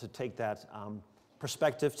 able to take that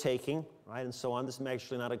perspective taking, right, and so on. This may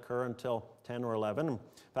actually not occur until 10 or 11. In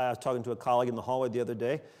fact, I was talking to a colleague in the hallway the other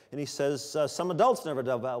day, and he says some adults never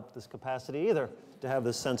develop this capacity either to have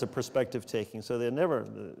this sense of perspective taking, so they never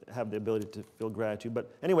have the ability to feel gratitude.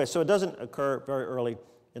 But anyway, so it doesn't occur very early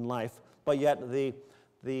in life, but yet the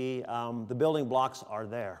building blocks are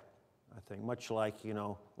there, I think, much like, you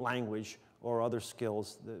know, language or other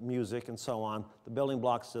skills, the music and so on. The building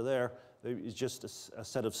blocks are there. It's just a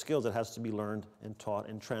set of skills that has to be learned and taught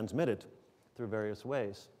and transmitted through various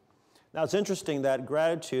ways. Now, it's interesting that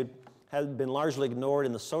gratitude has been largely ignored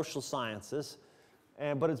in the social sciences,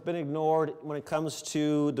 but it's been ignored when it comes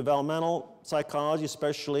to developmental psychology,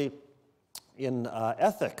 especially in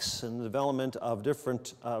ethics and the development of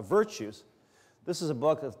different virtues. This is a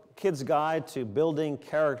book, A Kid's Guide to Building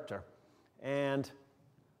Character. And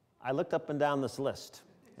I looked up and down this list,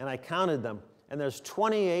 and I counted them, and there's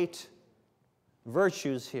 28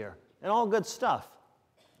 virtues here, and all good stuff,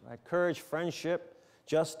 right? Courage, friendship,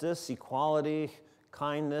 justice, equality,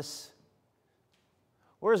 kindness.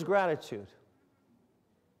 Where's gratitude?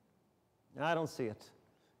 I don't see it.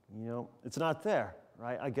 You know, it's not there,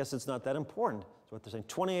 right? I guess it's not that important. That's what they're saying.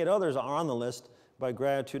 28 others are on the list, but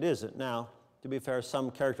gratitude isn't. Now, to be fair, some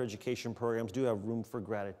character education programs do have room for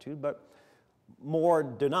gratitude, but more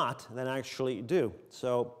do not than actually do.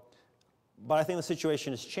 So, but I think the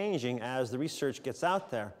situation is changing as the research gets out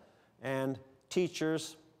there, and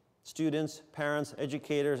teachers, students, parents,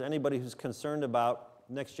 educators, anybody who's concerned about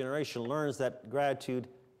the next generation learns that gratitude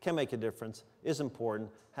can make a difference, is important,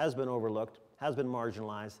 has been overlooked, has been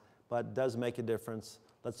marginalized, but does make a difference.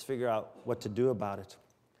 Let's figure out what to do about it.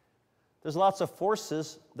 There's lots of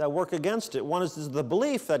forces that work against it. One is the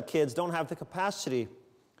belief that kids don't have the capacity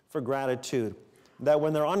for gratitude, that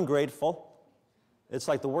when they're ungrateful, it's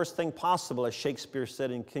like the worst thing possible, as Shakespeare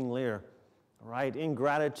said in King Lear, right?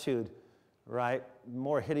 Ingratitude, right?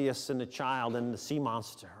 More hideous than the child and the sea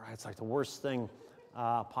monster, right? It's like the worst thing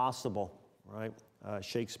possible, right?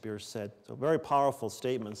 Shakespeare said. So very powerful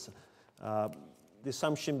statements. The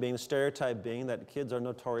assumption being, the stereotype being that kids are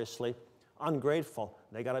notoriously ungrateful.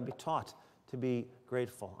 They got to be taught to be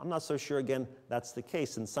grateful. I'm not so sure, again, that's the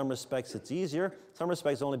case. In some respects, it's easier. In some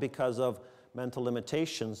respects, only because of mental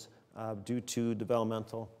limitations due to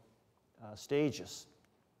developmental stages.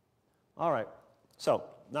 All right, so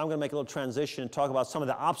now I'm going to make a little transition and talk about some of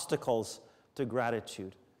the obstacles to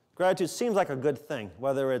gratitude. Gratitude seems like a good thing,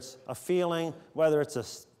 whether it's a feeling, whether it's a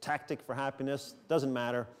tactic for happiness, doesn't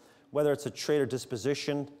matter. Whether it's a trait or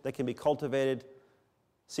disposition that can be cultivated,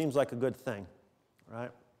 seems like a good thing,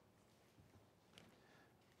 right?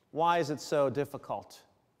 Why is it so difficult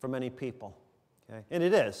for many people? Okay? And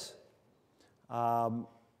it is.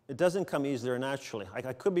 It doesn't come easily or naturally.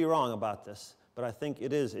 I could be wrong about this, but I think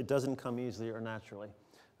it is. It doesn't come easily or naturally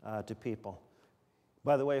to people.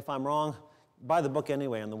 By the way, if I'm wrong, buy the book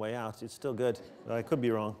anyway on the way out. It's still good, but I could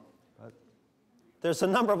be wrong. But there's a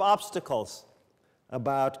number of obstacles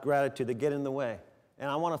about gratitude that get in the way. And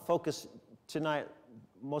I want to focus tonight,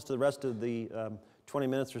 most of the rest of the 20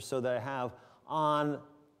 minutes or so that I have, on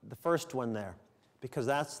the first one there, because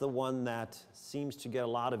that's the one that seems to get a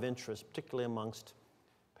lot of interest, particularly amongst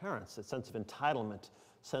parents, a sense of entitlement,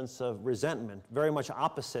 sense of resentment, very much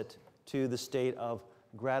opposite to the state of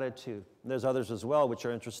gratitude. And there's others as well which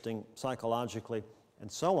are interesting psychologically and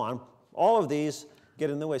so on. all of these get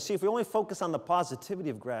in the way. See, if we only focus on the positivity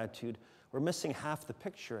of gratitude, we're missing half the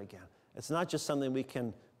picture again. It's not just something we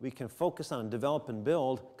can focus on and develop and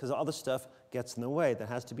build, because other stuff gets in the way that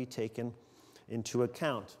has to be taken into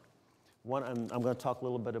account. I'm going to talk a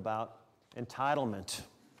little bit about entitlement.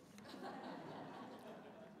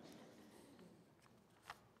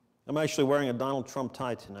 I'm actually wearing a Donald Trump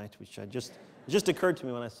tie tonight, which it just occurred to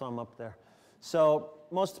me when I saw him up there. So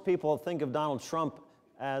most people think of Donald Trump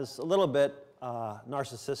as a little bit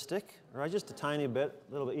narcissistic, right? Just a tiny bit,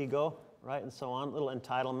 a little bit ego, right, and so on, a little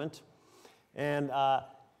entitlement. And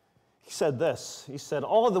he said this. He said,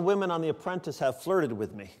 all of the women on The Apprentice have flirted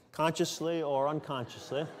with me, consciously or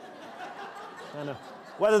unconsciously. And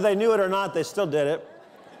whether they knew it or not, they still did it.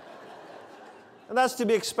 And that's to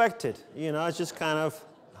be expected. You know, it's just kind of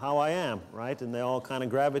how I am, right? And they all kind of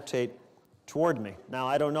gravitate toward me. Now,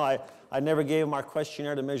 I don't know. I never gave him our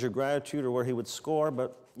questionnaire to measure gratitude or where he would score,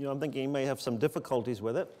 but you know, I'm thinking he may have some difficulties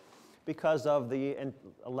with it because of the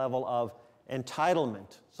level of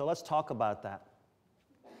entitlement. So let's talk about that.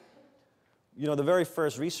 You know, the very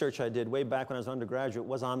first research I did way back when I was an undergraduate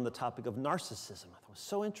was on the topic of narcissism. I thought it was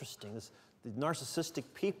so interesting. The narcissistic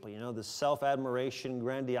people, you know, this self-admiration,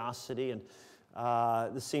 grandiosity, and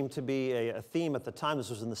this seemed to be a theme at the time. This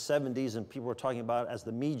was in the 70s, and people were talking about it as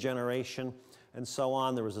the me generation and so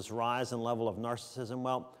on. There was this rise in level of narcissism.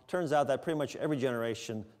 Well, it turns out that pretty much every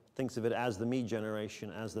generation thinks of it as the me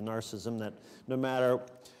generation, as the narcissism, that no matter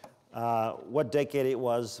what decade it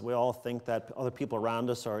was, we all think that other people around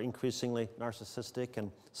us are increasingly narcissistic and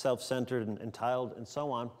self-centered and entitled and so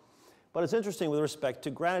on. But it's interesting with respect to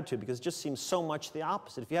gratitude, because it just seems so much the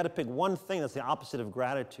opposite. If you had to pick one thing that's the opposite of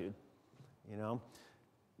gratitude, you know,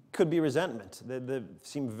 could be resentment. They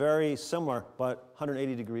seem very similar, but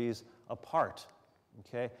 180 degrees apart,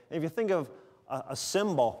 okay? And if you think of a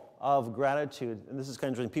symbol of gratitude, and this is kind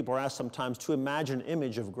of interesting, people are asked sometimes to imagine an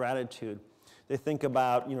image of gratitude. They think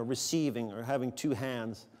about, you know, receiving or having two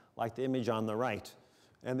hands, like the image on the right.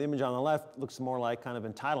 And the image on the left looks more like kind of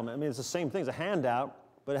entitlement. I mean, it's the same thing, it's a handout,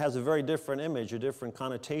 but it has a very different image, a different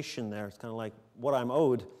connotation there. It's kind of like what I'm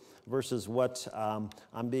owed versus what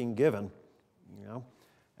I'm being given, you know?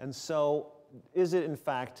 And so, is it in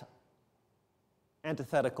fact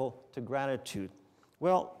antithetical to gratitude?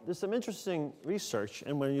 Well, there's some interesting research,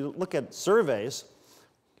 and when you look at surveys,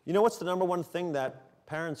 you know what's the number one thing that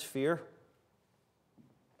parents fear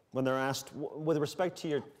when they're asked, with respect to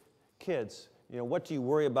your kids, you know, what do you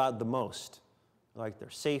worry about the most? Like their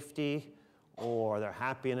safety, or their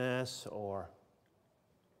happiness, or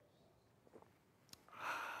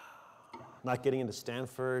not getting into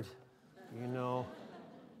Stanford, you know,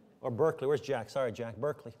 or Berkeley. Where's Jack? Sorry, Jack.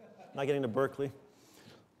 Berkeley. Not getting to Berkeley.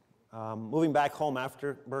 Moving back home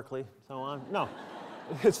after Berkeley, so on. No,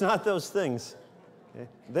 it's not those things. Okay?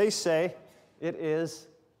 They say it is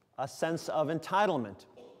a sense of entitlement.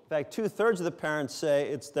 In fact, 2/3 of the parents say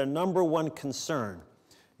it's their number one concern,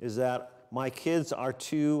 is that my kids are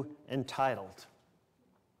too entitled.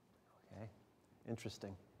 Okay,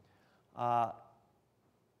 interesting.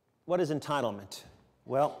 What is entitlement?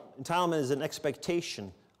 Well, entitlement is an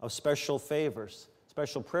expectation of special favors,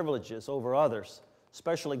 special privileges over others,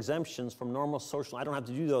 special exemptions from normal social. I don't have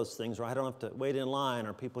to do those things, or I don't have to wait in line,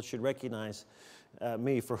 or people should recognize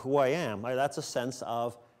me for who I am. That's a sense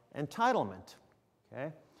of entitlement.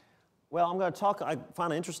 Okay. Well, I'm going to talk, I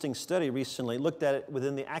found an interesting study recently, looked at it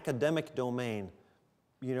within the academic domain.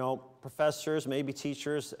 You know, professors, maybe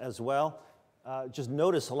teachers as well, just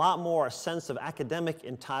notice a lot more a sense of academic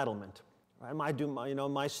entitlement. Right?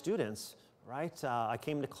 My students, right? I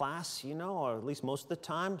came to class, you know, or at least most of the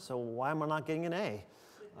time, so why am I not getting an A?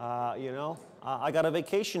 I got a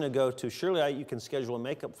vacation to go to. Surely you can schedule a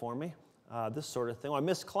makeup for me, this sort of thing. Or I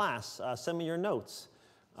missed class, send me your notes.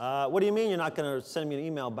 What do you mean you're not going to send me an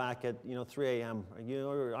email back at 3 a.m.?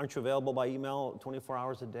 Aren't you available by email 24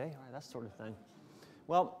 hours a day? All right, that sort of thing.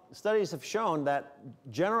 Well, studies have shown that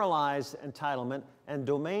generalized entitlement and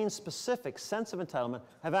domain-specific sense of entitlement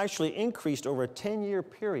have actually increased over a 10-year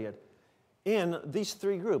period in these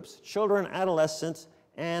three groups: children, adolescents,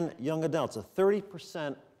 and young adults. A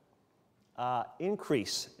 30%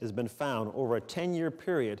 increase has been found over a 10-year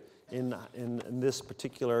period in this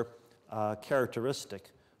particular characteristic,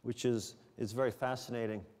 which is very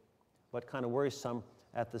fascinating, but kind of worrisome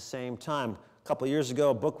at the same time. A couple of years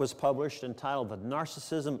ago, a book was published entitled The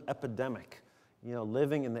Narcissism Epidemic,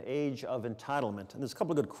 living in the age of entitlement. And there's a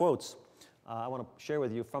couple of good quotes I want to share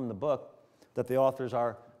with you from the book that the authors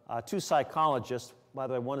are two psychologists. By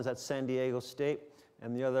the way, one is at San Diego State,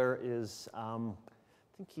 and the other is, I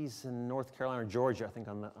think he's in North Carolina or Georgia, I think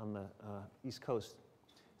on the East Coast.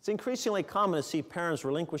 It's increasingly common to see parents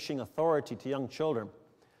relinquishing authority to young children,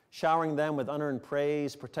 showering them with unearned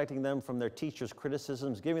praise, protecting them from their teachers'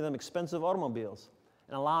 criticisms, giving them expensive automobiles,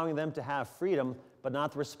 and allowing them to have freedom, but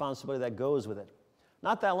not the responsibility that goes with it.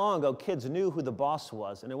 Not that long ago, kids knew who the boss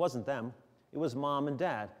was, and it wasn't them. It was mom and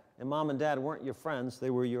dad. And mom and dad weren't your friends, they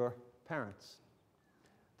were your parents.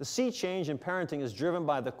 The sea change in parenting is driven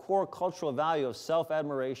by the core cultural value of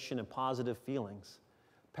self-admiration and positive feelings.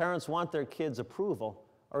 Parents want their kids' approval,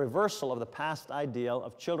 a reversal of the past ideal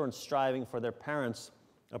of children striving for their parents'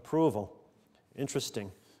 approval. Interesting,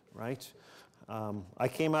 right? I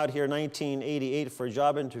came out here in 1988 for a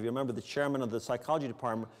job interview. I remember the chairman of the psychology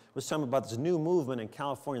department was telling me about this new movement in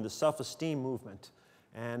California, the self-esteem movement.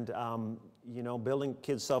 And, you know, building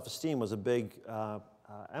kids' self-esteem was a big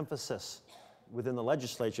emphasis within the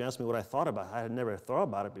legislature. He asked me what I thought about it. I had never thought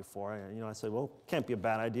about it before. I said, well, it can't be a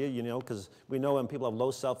bad idea, because we know when people have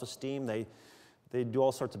low self-esteem, they do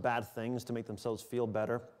all sorts of bad things to make themselves feel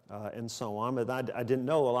better and so on. But I didn't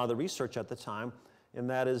know a lot of the research at the time, and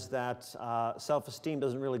that is that self-esteem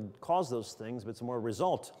doesn't really cause those things, but it's more a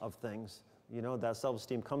result of things. That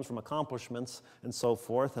self-esteem comes from accomplishments and so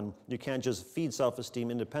forth, and you can't just feed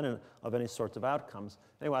self-esteem independent of any sorts of outcomes.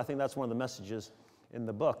 Anyway, I think that's one of the messages in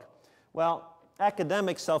the book. Well,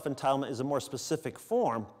 academic self-entitlement is a more specific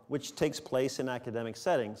form, which takes place in academic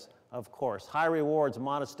settings, of course. High rewards,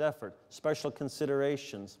 modest effort, special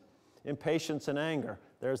considerations, impatience and anger.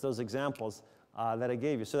 There's those examples that I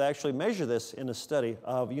gave you. So they actually measure this in a study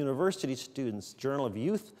of university students, Journal of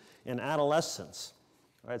Youth and Adolescence.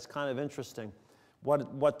 Right, it's kind of interesting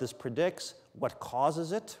what this predicts, what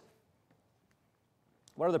causes it.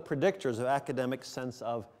 What are the predictors of academic sense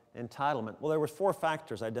of entitlement? Well, there were 4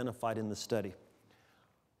 factors identified in the study.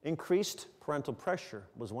 Increased parental pressure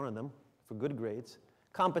was one of them for good grades.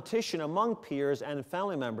 Competition among peers and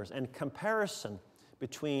family members, and comparison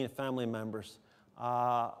between family members.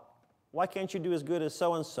 Why can't you do as good as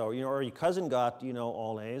so-and-so? Or your cousin got,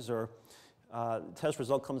 all A's, or test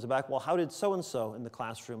result comes back, well, how did so-and-so in the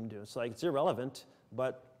classroom do? It's like, it's irrelevant,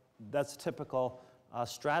 but that's a typical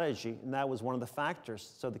strategy, and that was one of the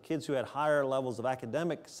factors. So the kids who had higher levels of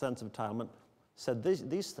academic sense of entitlement said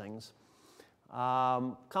these things.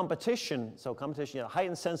 Competition,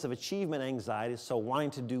 heightened sense of achievement anxiety, so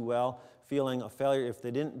wanting to do well, feeling a failure if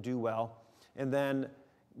they didn't do well, and then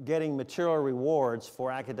getting material rewards for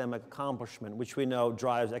academic accomplishment, which we know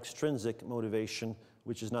drives extrinsic motivation,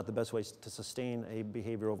 which is not the best way to sustain a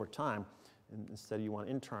behavior over time. Instead, you want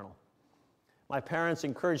internal. My parents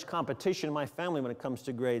encouraged competition in my family when it comes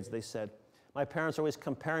to grades, they said. My parents are always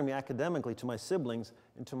comparing me academically to my siblings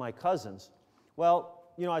and to my cousins. Well,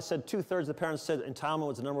 I said 2/3 of the parents said entitlement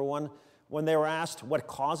was the number one. When they were asked what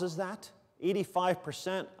causes that,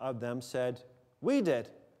 85% of them said, we did.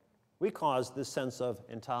 We caused this sense of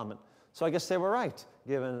entitlement. So I guess they were right,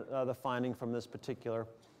 given the finding from this particular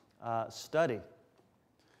study.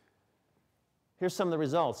 Here's some of the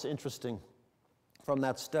results, interesting, from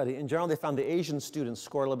that study. In general, they found the Asian students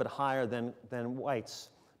scored a little bit higher than whites,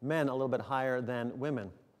 men a little bit higher than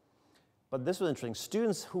women. But this was interesting.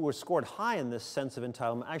 Students who were scored high in this sense of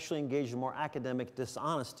entitlement actually engaged in more academic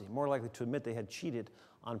dishonesty, more likely to admit they had cheated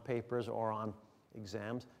on papers or on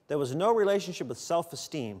exams. There was no relationship with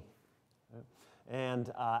self-esteem and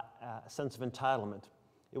a sense of entitlement.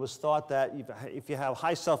 It was thought that if you have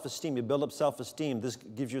high self-esteem, you build up self-esteem, this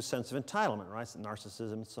gives you a sense of entitlement, right? So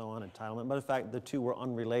narcissism and so on, entitlement. But in fact, the two were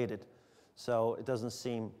unrelated. So it doesn't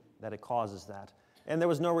seem that it causes that. And there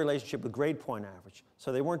was no relationship with grade point average.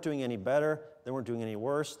 So they weren't doing any better, they weren't doing any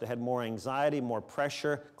worse. They had more anxiety, more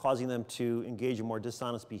pressure, causing them to engage in more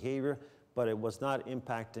dishonest behavior, but it was not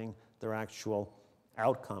impacting their actual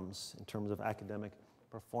outcomes in terms of academic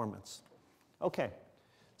performance. Okay.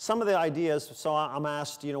 Some of the ideas, so I'm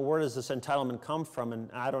asked, where does this entitlement come from?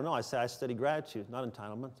 And I don't know. I say I study gratitude, not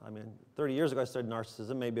entitlement. 30 years ago I studied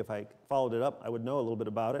narcissism. Maybe if I followed it up, I would know a little bit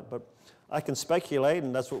about it. But I can speculate,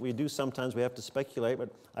 and that's what we do sometimes. We have to speculate, but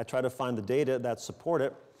I try to find the data that support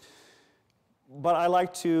it. But I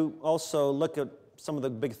like to also look at some of the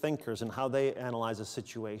big thinkers and how they analyze a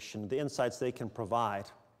situation, the insights they can provide.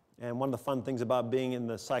 And one of the fun things about being in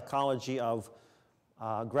the psychology of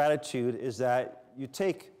gratitude is that you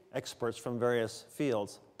take experts from various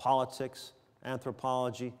fields, politics,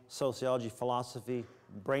 anthropology, sociology, philosophy,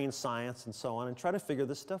 brain science, and so on, and try to figure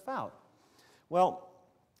this stuff out. Well,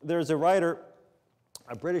 there's a writer,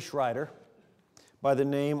 a British writer, by the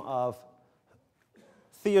name of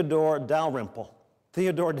Theodore Dalrymple.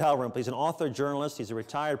 Theodore Dalrymple, he's an author, journalist, he's a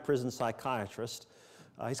retired prison psychiatrist.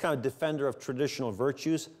 He's kind of a defender of traditional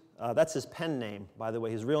virtues. That's his pen name, by the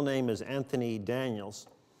way. His real name is Anthony Daniels.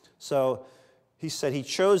 So He said he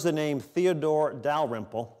chose the name Theodore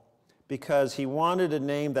Dalrymple because he wanted a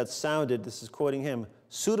name that sounded, this is quoting him,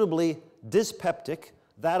 suitably dyspeptic,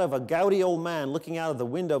 that of a gouty old man looking out of the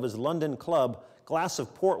window of his London club, glass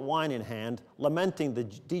of port wine in hand, lamenting the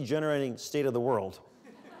degenerating state of the world.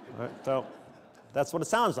 Right? So that's what it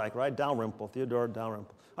sounds like, right? Dalrymple, Theodore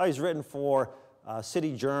Dalrymple. Oh, he's written for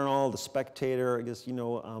City Journal, The Spectator, I guess you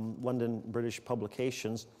know, London British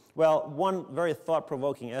publications. Well, one very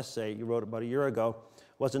thought-provoking essay he wrote about a year ago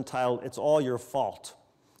was entitled, "It's All Your Fault."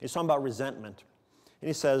 He's talking about resentment. And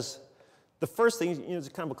he says, the first thing, you know, he's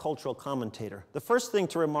kind of a cultural commentator. The first thing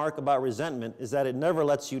to remark about resentment is that it never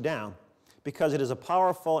lets you down because it is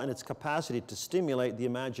powerful in its capacity to stimulate the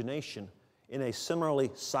imagination in a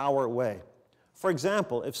similarly sour way. For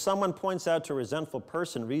example, if someone points out to a resentful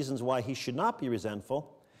person reasons why he should not be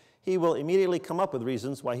resentful, he will immediately come up with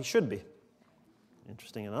reasons why he should be.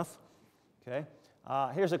 Interesting enough. Okay.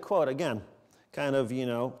 Here's a quote again, kind of, you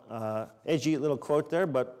know, edgy little quote there,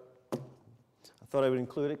 but I thought I would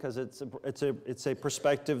include it because it's a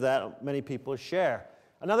perspective that many people share.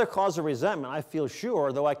 Another cause of resentment, I feel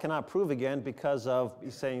sure, though I cannot prove again because of,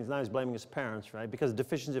 he's saying, now he's blaming his parents, right? Because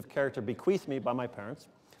deficiency of character bequeathed me by my parents,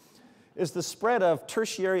 is the spread of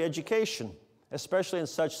tertiary education, especially in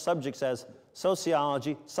such subjects as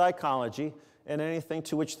sociology, psychology, and anything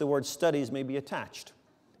to which the word studies may be attached.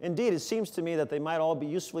 Indeed, it seems to me that they might all be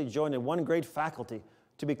usefully joined in one great faculty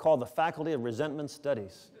to be called the Faculty of Resentment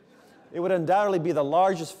Studies. It would undoubtedly be the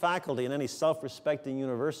largest faculty in any self-respecting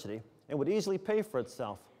university and would easily pay for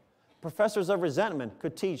itself. Professors of resentment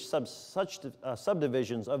could teach such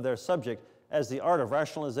subdivisions of their subject as the art of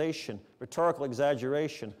rationalization, rhetorical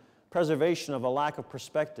exaggeration, preservation of a lack of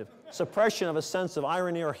perspective, suppression of a sense of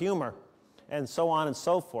irony or humor, and so on and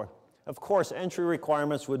so forth. Of course, entry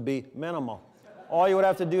requirements would be minimal. All you would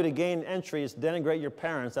have to do to gain entry is denigrate your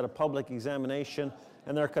parents at a public examination,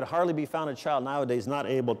 and there could hardly be found a child nowadays not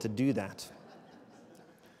able to do that.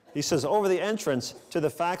 He says, over the entrance to the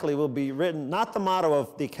faculty will be written not the motto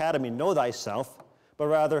of the academy, know thyself, but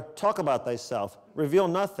rather talk about thyself, reveal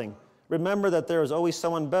nothing, remember that there is always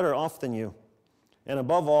someone better off than you, and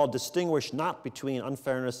above all, distinguish not between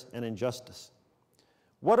unfairness and injustice.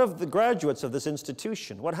 What of the graduates of this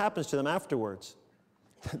institution? What happens to them afterwards?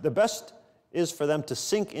 The best is for them to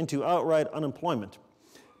sink into outright unemployment.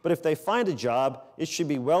 But if they find a job, it should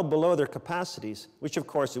be well below their capacities, which of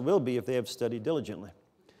course it will be if they have studied diligently.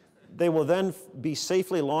 They will then be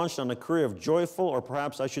safely launched on a career of joyful, or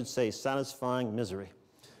perhaps I should say satisfying misery,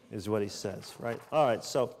 is what he says, right? All right,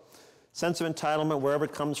 so sense of entitlement, wherever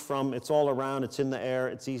it comes from, it's all around, it's in the air,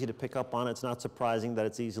 it's easy to pick up on, it's not surprising that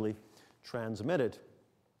it's easily transmitted.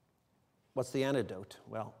 What's the antidote?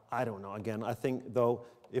 Well, I don't know. Again, I think, though,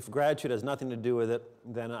 if gratitude has nothing to do with it,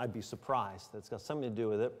 then I'd be surprised that it's got something to do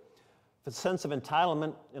with it. If it's a sense of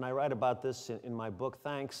entitlement, and I write about this in my book,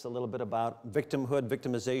 Thanks, a little bit about victimhood,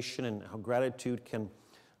 victimization, and how gratitude can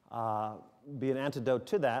be an antidote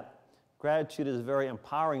to that. Gratitude is a very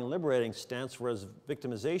empowering and liberating stance, whereas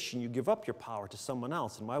victimization, you give up your power to someone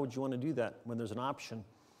else. And why would you want to do that when there's an option?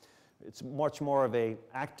 It's much more of an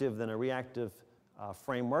active than a reactive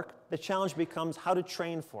framework. The challenge becomes how to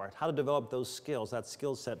train for it, how to develop those skills, that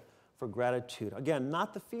skill set for gratitude. Again,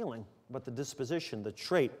 not the feeling, but the disposition, the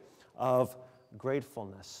trait of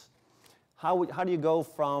gratefulness. How do you go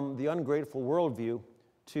from the ungrateful worldview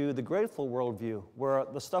to the grateful worldview, where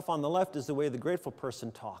the stuff on the left is the way the grateful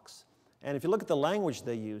person talks? And if you look at the language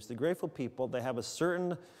they use, the grateful people, they have a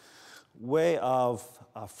certain way of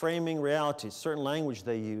framing reality, certain language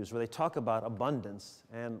they use where they talk about abundance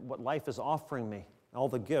and what life is offering me, all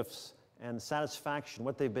the gifts and satisfaction,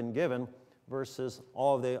 what they've been given, versus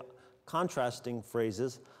all of the contrasting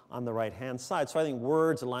phrases on the right-hand side. So I think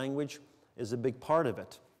words, language is a big part of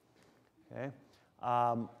it. Okay?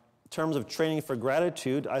 In terms of training for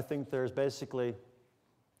gratitude, I think there's basically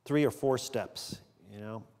 3 or 4 steps, you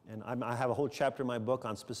know. And I have a whole chapter in my book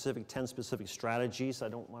on 10 specific strategies. I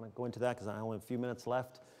don't want to go into that because I only have a few minutes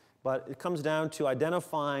left. But it comes down to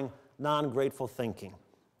identifying non-grateful thinking,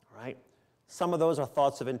 right? Some of those are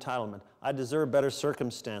thoughts of entitlement. I deserve better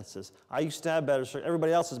circumstances. I used to have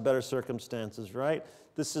everybody else has better circumstances, right?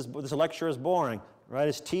 This lecture is boring, right?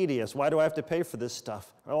 It's tedious. Why do I have to pay for this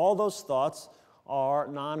stuff? All those thoughts are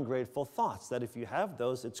non-grateful thoughts, that if you have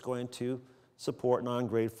those, it's going to support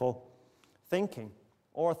non-grateful thinking.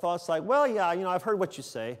 Or thoughts like, well, yeah, you know, I've heard what you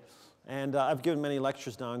say, and I've given many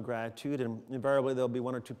lectures now on gratitude, and invariably there'll be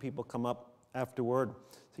 1 or 2 people come up afterward.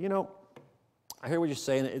 So, you know, I hear what you're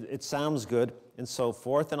saying, it sounds good, and so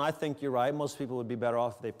forth, and I think you're right. Most people would be better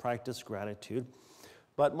off if they practiced gratitude.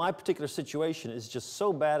 But my particular situation is just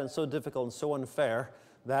so bad and so difficult and so unfair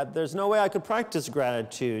that there's no way I could practice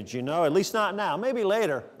gratitude, you know, at least not now. Maybe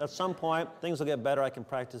later, at some point, things will get better, I can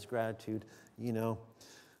practice gratitude, you know.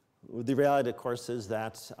 The reality, of course, is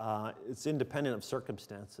that it's independent of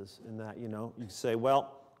circumstances in that, you know, you say,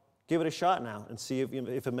 well, give it a shot now and see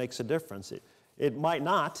if it makes a difference. It might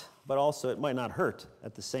not, but also it might not hurt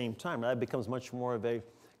at the same time. That becomes much more of a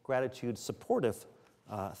gratitude supportive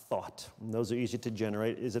thought. And those are easy to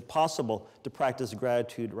generate. Is it possible to practice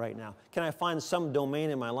gratitude right now? Can I find some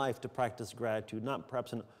domain in my life to practice gratitude? Not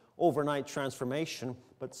perhaps an overnight transformation,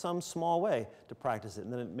 but some small way to practice it.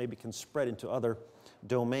 And then it maybe can spread into other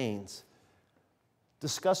domains.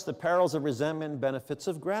 Discuss the perils of resentment and benefits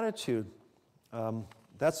of gratitude.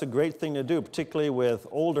 That's a great thing to do, particularly with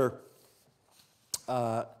older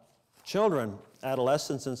children,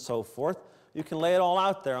 adolescents, and so forth. You can lay it all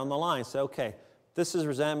out there on the line. Say, okay, this is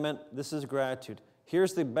resentment, this is gratitude.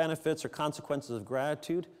 Here's the benefits or consequences of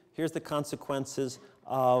gratitude. Here's the consequences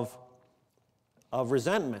of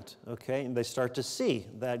resentment, okay? And they start to see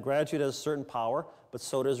that gratitude has a certain power, but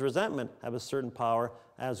so does resentment have a certain power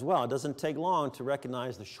as well. It doesn't take long to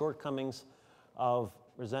recognize the shortcomings of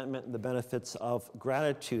resentment and the benefits of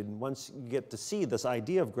gratitude. And once you get to see this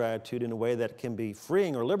idea of gratitude in a way that can be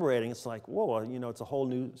freeing or liberating, it's like, whoa, you know, it's a whole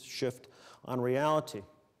new shift on reality.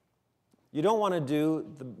 You don't want to do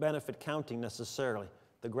the benefit counting necessarily,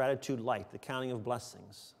 the gratitude light, the counting of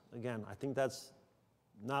blessings. Again, I think that's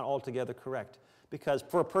not altogether correct. Because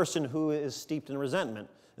for a person who is steeped in resentment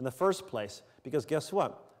in the first place, because guess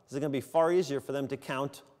what? It's going to be far easier for them to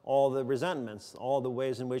count all the resentments, all the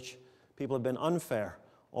ways in which people have been unfair,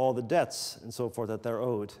 all the debts and so forth that they're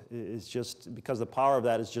owed. It's just because the power of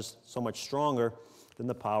that is just so much stronger than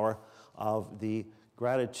the power of the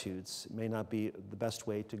gratitudes. It may not be the best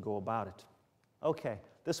way to go about it. Okay,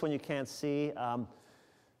 this one you can't see.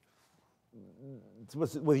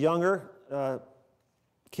 With younger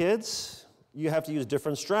kids, you have to use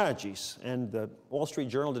different strategies. And the Wall Street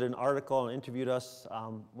Journal did an article and interviewed us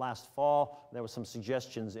last fall. There were some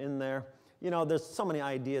suggestions in there. You know, there's so many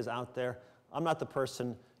ideas out there. I'm not the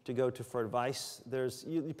person to go to for advice.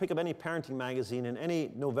 You pick up any parenting magazine in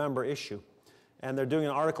any November issue, and they're doing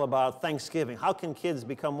an article about Thanksgiving. How can kids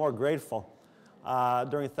become more grateful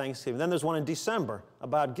during Thanksgiving? Then there's one in December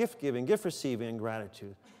about gift giving, gift receiving, and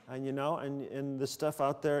gratitude. And you know, and this stuff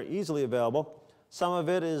out there easily available. Some of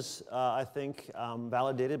it is, I think,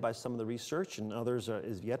 validated by some of the research, and others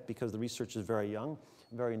is yet because the research is very young,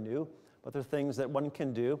 very new. But there are things that one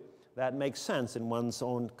can do that make sense in one's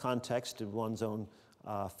own context, in one's own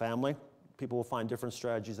family. People will find different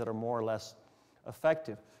strategies that are more or less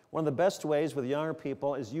effective. One of the best ways with younger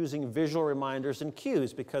people is using visual reminders and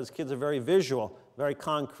cues, because kids are very visual, very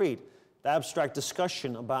concrete. The abstract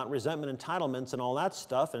discussion about resentment, entitlements, and all that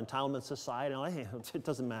stuff, and entitlement society, it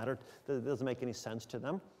doesn't matter. It doesn't make any sense to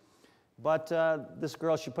them. But this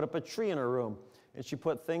girl, she put up a tree in her room, and she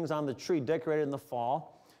put things on the tree decorated in the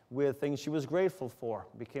fall with things she was grateful for.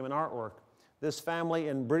 It became an artwork. This family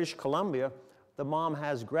in British Columbia, the mom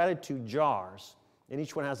has gratitude jars, and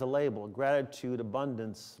each one has a label: gratitude,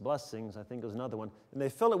 abundance, blessings, I think is another one. And they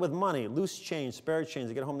fill it with money, loose change, spare change.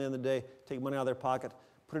 They get home at the end of the day, take money out of their pocket,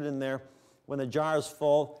 put it in there. When the jar is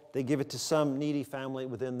full, they give it to some needy family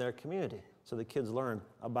within their community. So the kids learn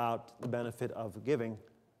about the benefit of giving,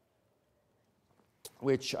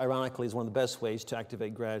 which ironically is one of the best ways to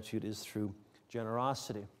activate gratitude is through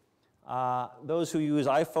generosity. Those who use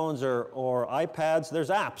iPhones or iPads, there's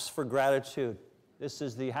apps for gratitude. This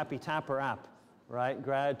is the Happy Tapper app, right?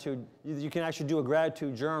 Gratitude. You can actually do a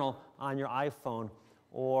gratitude journal on your iPhone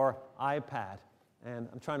or iPad. And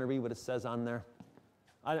I'm trying to read what it says on there.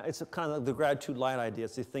 It's kind of the gratitude light idea.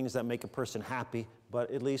 It's the things that make a person happy,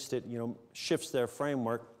 but at least it shifts their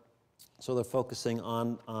framework so they're focusing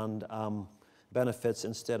on benefits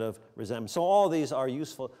instead of resentment. So all these are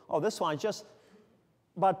useful. Oh, this one, just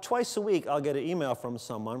about twice a week I'll get an email from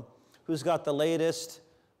someone who's got the latest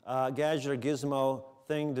gadget or gizmo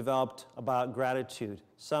thing developed about gratitude,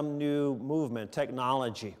 some new movement,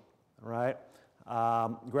 technology, right?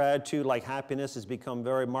 Gratitude, like happiness, has become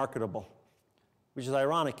very marketable, which is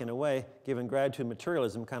ironic in a way, given gratitude and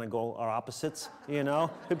materialism kind of are opposites, you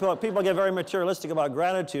know? People get very materialistic about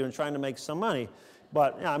gratitude and trying to make some money.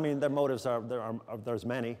 But, yeah, I mean, their motives there's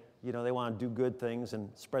many. You know, they want to do good things and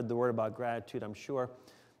spread the word about gratitude, I'm sure.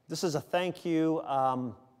 This is a thank you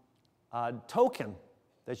token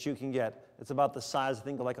that you can get. It's about the size, I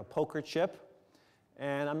think, of like a poker chip.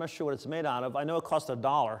 And I'm not sure what it's made out of. I know it costs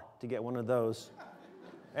 $1 to get one of those.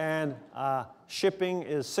 And shipping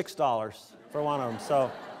is $6 for one of them.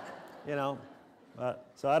 So, you know,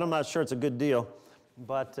 so I'm not sure it's a good deal.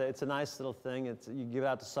 but it's a nice little thing. You give it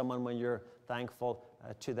out to someone when you're thankful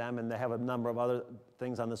to them, and they have a number of other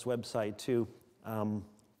things on this website too.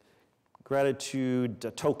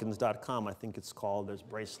 Gratitudetokens.com, I think it's called. There's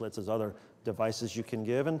bracelets, there's other devices you can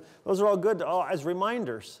give, and those are all good as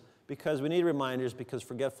reminders, because we need reminders, because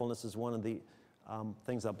forgetfulness is one of the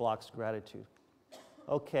things that blocks gratitude.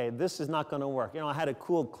 Okay, this is not going to work. I had a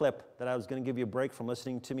cool clip that I was going to give you a break from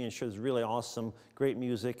listening to me and show. It's really awesome, great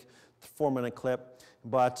music, 4-minute clip.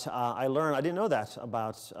 But I didn't know that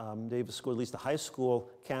about Davis School, at least the high school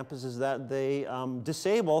campuses, that they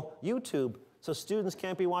disable YouTube. So students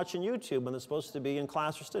can't be watching YouTube when they're supposed to be in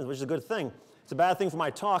class or students, which is a good thing. It's a bad thing for my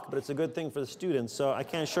talk, but it's a good thing for the students. So I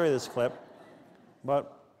can't show you this clip.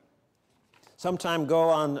 But sometime go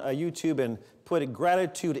on YouTube and put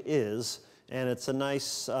 "gratitude is," and it's a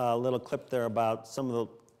nice little clip there about some of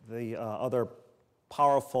the other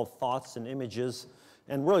powerful thoughts and images,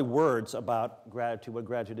 and really words about gratitude, what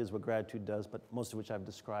gratitude is, what gratitude does, but most of which I've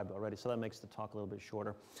described already, so that makes the talk a little bit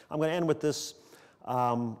shorter. I'm going to end with this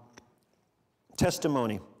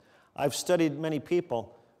testimony. I've studied many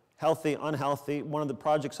people, healthy, unhealthy. One of the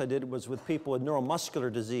projects I did was with people with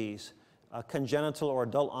neuromuscular disease, congenital or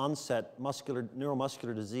adult onset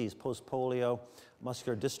neuromuscular disease, post-polio,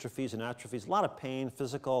 muscular dystrophies and atrophies, a lot of pain,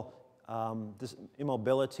 physical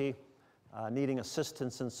immobility, needing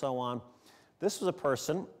assistance and so on. This was a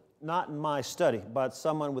person, not in my study, but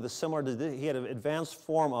someone with a similar disease. He had an advanced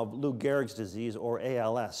form of Lou Gehrig's disease, or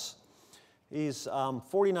ALS. He's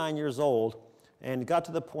 49 years old and got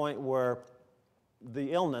to the point where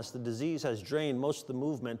the illness, the disease, has drained most of the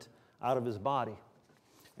movement out of his body.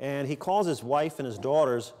 And he calls his wife and his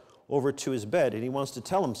daughters over to his bed, and he wants to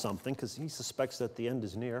tell them something because he suspects that the end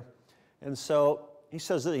is near. And so he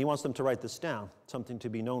says that he wants them to write this down, something to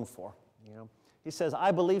be known for. He says,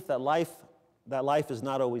 "I believe that life is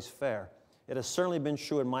not always fair. It has certainly been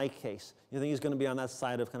true in my case." You think he's going to be on that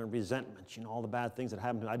side of kind of resentment, all the bad things that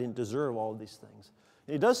happened to me. I didn't deserve all of these things.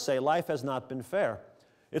 And he does say, life has not been fair.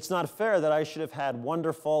 It's not fair that I should have had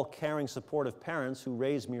wonderful, caring, supportive parents who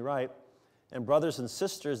raised me right, and brothers and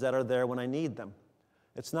sisters that are there when I need them.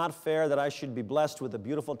 It's not fair that I should be blessed with a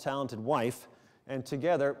beautiful, talented wife, and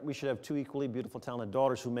together we should have 2 equally beautiful, talented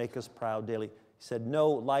daughters who make us proud daily. He said, no,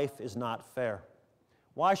 life is not fair.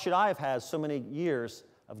 Why should I have had so many years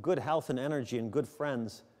of good health and energy and good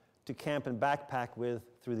friends to camp and backpack with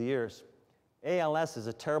through the years? ALS is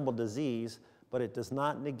a terrible disease, but it does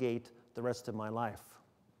not negate the rest of my life.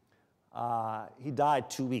 He died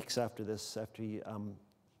 2 weeks after this, after he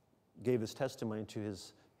gave his testimony to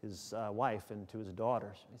his wife and to his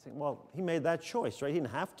daughters. You think, well, he made that choice, right? He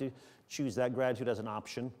didn't have to choose that gratitude as an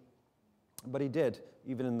option, but he did,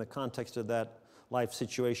 even in the context of that life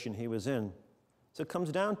situation he was in. So it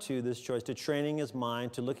comes down to this choice, to training his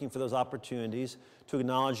mind, to looking for those opportunities, to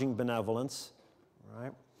acknowledging benevolence,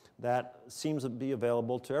 right? That seems to be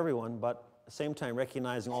available to everyone, but at the same time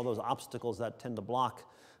recognizing all those obstacles that tend to block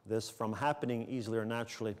this from happening easily or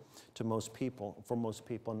naturally to most people, for most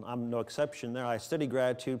people, and I'm no exception there. I study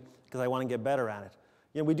gratitude because I want to get better at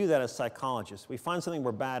it. We do that as psychologists. We find something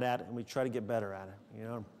we're bad at and we try to get better at it,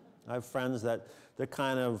 I have friends that they're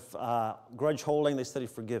kind of grudge holding, they study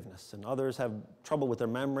forgiveness, and others have trouble with their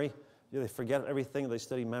memory. They forget everything, they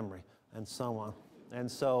study memory, and so on. And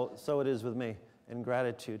so it is with me in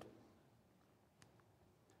gratitude.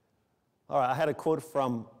 All right, I had a quote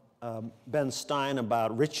from Ben Stein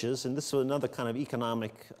about riches, and this was another kind of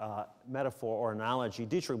economic metaphor or analogy.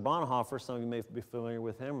 Dietrich Bonhoeffer, some of you may be familiar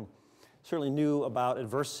with him, certainly knew about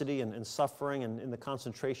adversity and suffering, and in the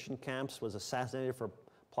concentration camps was assassinated for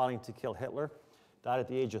plotting to kill Hitler, died at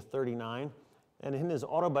the age of 39. And in his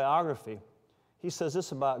autobiography, he says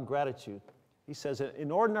this about gratitude. He says,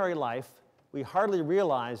 in ordinary life, we hardly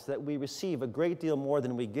realize that we receive a great deal more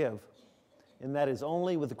than we give, and that is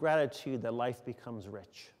only with gratitude that life becomes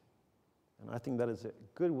rich. And I think that is a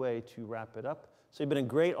good way to wrap it up. So you've been a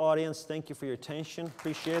great audience. Thank you for your attention.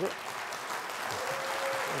 Appreciate it.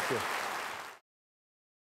 Thank you.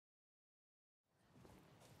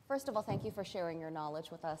 First of all, thank you for sharing your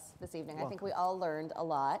knowledge with us this evening. I think we all learned a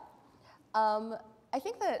lot. I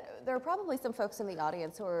think that there are probably some folks in the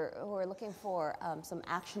audience who are looking for some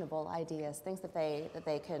actionable ideas, things that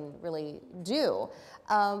they can really do.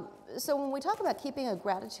 So when we talk about keeping a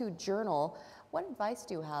gratitude journal, what advice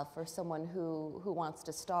do you have for someone who wants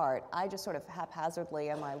to start? I just sort of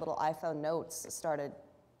haphazardly on my little iPhone notes started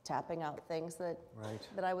tapping out things that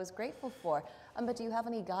I was grateful for. But do you have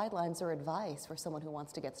any guidelines or advice for someone who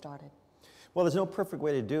wants to get started? Well, there's no perfect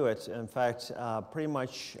way to do it. In fact, pretty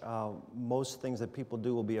much most things that people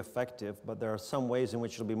do will be effective, but there are some ways in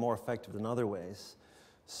which it'll be more effective than other ways.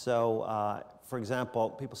 So, for example,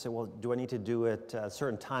 people say, well, do I need to do it at a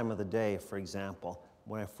certain time of the day, for example,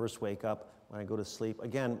 when I first wake up, when I go to sleep?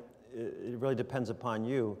 Again, it really depends upon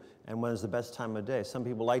you and when is the best time of day. Some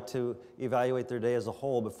people like to evaluate their day as a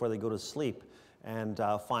whole before they go to sleep and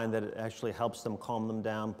find that it actually helps them, calm them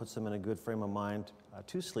down, puts them in a good frame of mind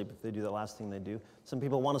to sleep if they do the last thing they do. Some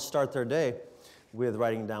people want to start their day with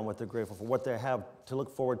writing down what they're grateful for, what they have to look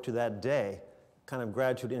forward to that day, kind of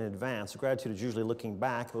gratitude in advance. Gratitude is usually looking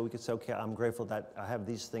back, but we could say, okay, I'm grateful that I have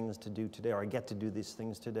these things to do today, or I get to do these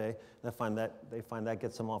things today. And they find that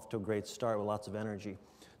gets them off to a great start with lots of energy.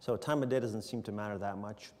 So time of day doesn't seem to matter that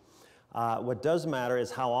much. What does matter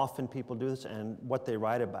is how often people do this and what they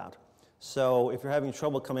write about. So if you're having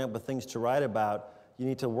trouble coming up with things to write about, you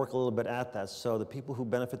need to work a little bit at that. So the people who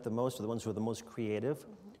benefit the most are the ones who are the most creative,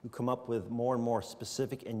 who come up with more and more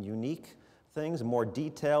specific and unique things. The more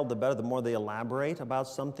detailed, the better. The more they elaborate about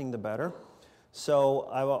something, the better. So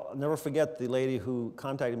I will never forget the lady who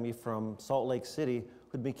contacted me from Salt Lake City,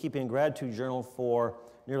 who'd been keeping a gratitude journal for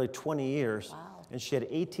nearly 20 years. Wow. And she had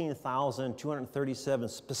 18,237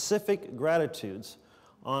 specific gratitudes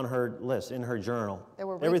on her list, in her journal. There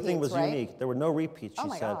were Everything was repeats, right? unique. There were no repeats, she Oh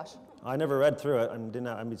my said. gosh. I never read through it, and didn't.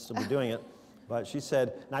 I mean, still be doing it. But she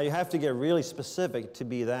said, now you have to get really specific to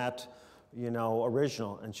be that,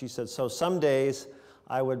 original. And she said, so some days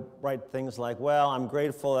I would write things like, well, I'm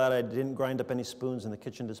grateful that I didn't grind up any spoons in the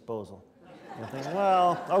kitchen disposal. And I think,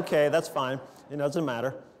 well, okay, that's fine. It doesn't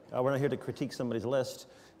matter. We're not here to critique somebody's list.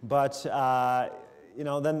 But,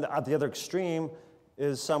 then at the other extreme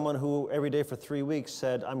is someone who every day for 3 weeks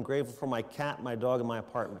said, I'm grateful for my cat, my dog, and my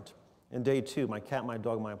apartment. And day 2, my cat, my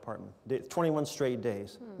dog, my apartment. 21 straight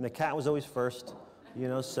days. And the cat was always first,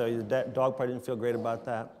 so the dog probably didn't feel great about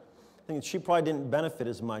that. I think she probably didn't benefit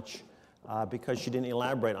as much because she didn't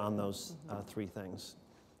elaborate on those 3 things.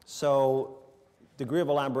 So degree of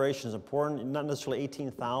elaboration is important, not necessarily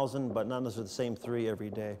 18,000, but not necessarily the same 3 every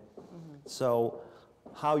day. So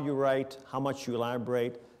how you write, how much you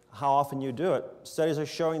elaborate, how often you do it. Studies are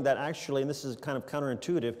showing that actually, and this is kind of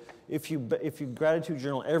counterintuitive, if you gratitude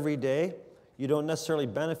journal every day, you don't necessarily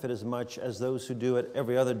benefit as much as those who do it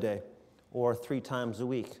every other day or 3 times a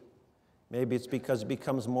week. Maybe it's because it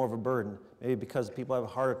becomes more of a burden. Maybe because people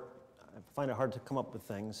find it hard to come up with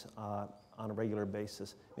things on a regular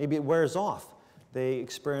basis. Maybe it wears off. They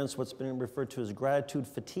experience what's been referred to as gratitude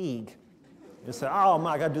fatigue. You say, oh,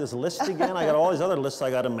 I got to do this list again. I got all these other lists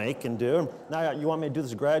I got to make and do. Now you want me to do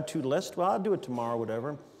this gratitude list? Well, I'll do it tomorrow,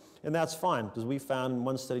 whatever. And that's fine, because we found in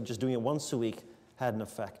one study just doing it once a week had an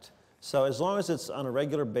effect. So as long as it's on a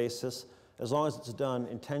regular basis, as long as it's done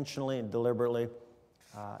intentionally and deliberately,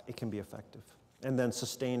 it can be effective. And then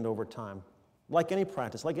sustained over time. Like any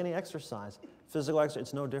practice, like any exercise. Physical exercise,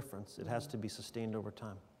 it's no difference. It has to be sustained over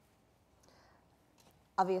time.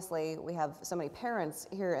 Obviously, we have so many parents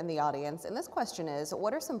here in the audience, and this question is,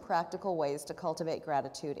 what are some practical ways to cultivate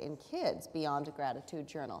gratitude in kids beyond a gratitude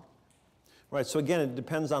journal? Right, so again, it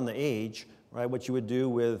depends on the age, right? What you would do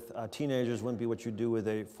with teenagers wouldn't be what you do with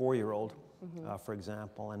a 4-year-old, for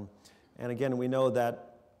example. And again, we know that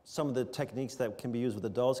some of the techniques that can be used with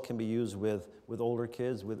adults can be used with older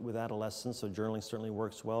kids, with adolescents, so journaling certainly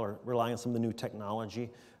works well, or relying on some of the new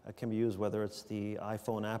technology can be used, whether it's the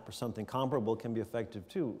iPhone app or something comparable, can be effective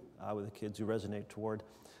too with the kids who resonate toward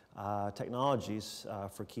technologies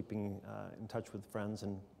for keeping in touch with friends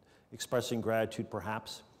and expressing gratitude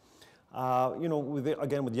perhaps.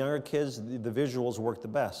 Again, with younger kids, the visuals work the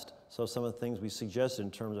best. So some of the things we suggested in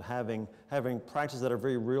terms of having practices that are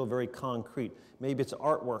very real, very concrete. Maybe it's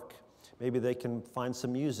artwork. Maybe they can find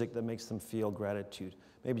some music that makes them feel gratitude.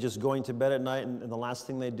 Maybe just going to bed at night and the last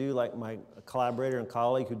thing they do, like my collaborator and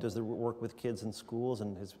colleague who does the work with kids in schools,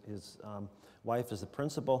 and his wife is the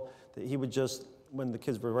principal, that he would just, when the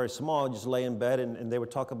kids were very small, just lay in bed and they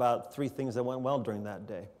would talk about 3 things that went well during that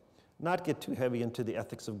day. Not get too heavy into the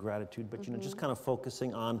ethics of gratitude, but just kind of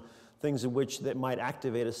focusing on things in which that might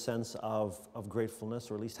activate a sense of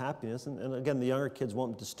gratefulness or at least happiness. And again, the younger kids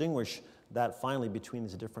won't distinguish that finally between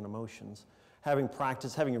these different emotions. Having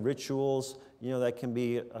practice, having rituals, that can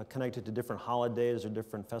be connected to different holidays or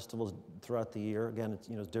different festivals throughout the year. Again,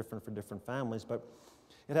 it's different for different families, but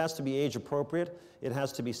it has to be age appropriate. It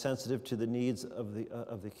has to be sensitive to the needs of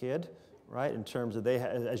the kid, right? In terms of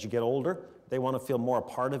as you get older, they want to feel more a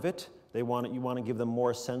part of it. You want to give them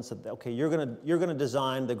more sense that, okay, you're gonna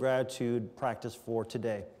design the gratitude practice for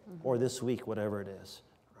today or this week, whatever it is,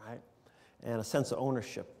 right? And a sense of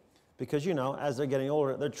ownership, because as they're getting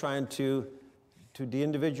older, they're trying to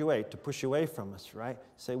de-individuate, to push away from us, right?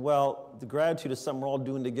 Say, well, the gratitude is something we're all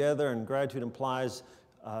doing together, and gratitude implies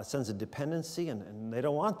a sense of dependency, and they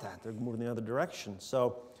don't want that. They're moving the other direction.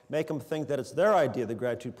 So make them think that it's their idea, the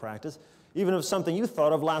gratitude practice, even if it's something you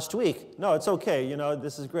thought of last week. No, it's okay. You know,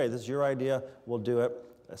 this is great. This is your idea. We'll do it.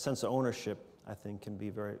 A sense of ownership, I think, can be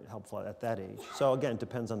very helpful at that age. So again, it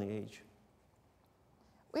depends on the age.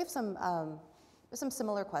 We have some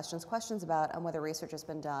similar questions about whether research has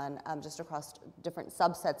been done just across different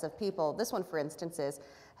subsets of people. This one, for instance, is,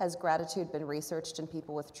 has gratitude been researched in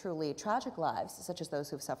people with truly tragic lives, such as those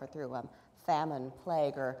who've suffered through famine,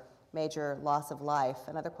 plague, or major loss of life?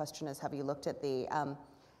 Another question is, have you looked at the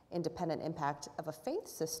independent impact of a faith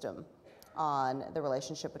system on the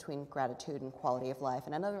relationship between gratitude and quality of life?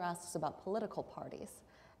 And another asks about political parties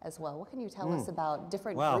as well. What can you tell us about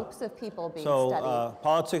different groups of people being studied? So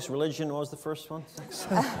politics, religion, what was the first one?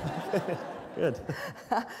 Good.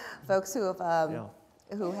 Folks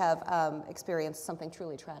who have experienced something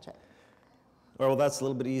truly tragic. Well, that's a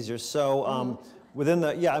little bit easier. So within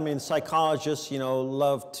the, I mean, psychologists,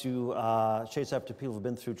 love to chase after people who've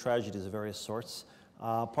been through tragedies of various sorts,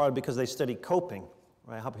 partly because they study coping,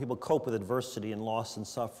 right? How people cope with adversity and loss and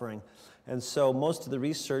suffering. And so most of the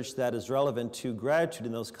research that is relevant to gratitude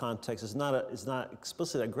in those contexts is not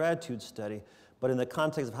explicitly a gratitude study, but in the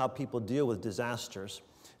context of how people deal with disasters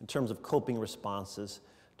in terms of coping responses.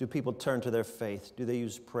 Do people turn to their faith? Do they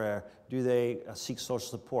use prayer? Do they seek social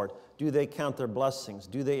support? Do they count their blessings?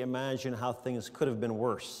 Do they imagine how things could have been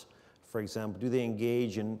worse, for example? Do they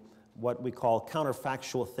engage in what we call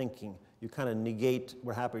counterfactual thinking? You kind of negate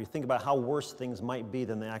what happened. You think about how worse things might be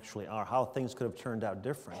than they actually are, how things could have turned out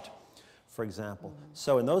different, for example.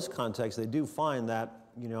 So in those contexts, they do find that,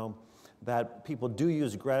 that people do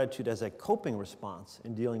use gratitude as a coping response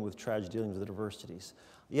in dealing with tragedy, dealing with adversities.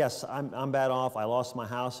 Yes, I'm bad off. I lost my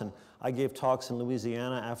house, and I gave talks in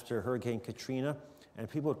Louisiana after Hurricane Katrina, and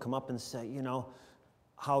people would come up and say,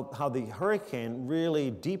 how the hurricane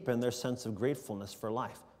really deepened their sense of gratefulness for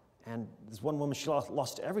life. And this one woman, she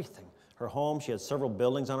lost everything. Her home, she had several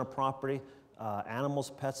buildings on her property,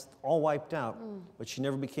 animals, pets, all wiped out, but she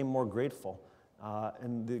never became more grateful.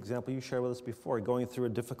 And the example you shared with us before, going through a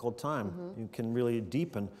difficult time, you can really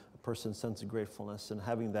deepen a person's sense of gratefulness, and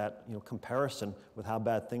having that comparison with how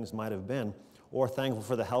bad things might have been, or thankful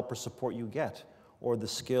for the help or support you get, or the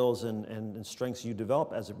skills and strengths you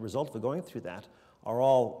develop as a result of going through that, are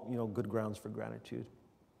all good grounds for gratitude.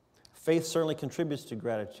 Faith certainly contributes to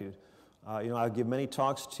gratitude. I give many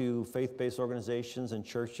talks to faith-based organizations and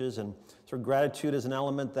churches, and sort of gratitude is an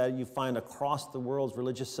element that you find across the world's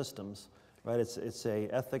religious systems, right? It's a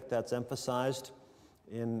ethic that's emphasized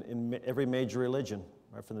in every major religion,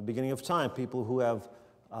 right? From the beginning of time, people who have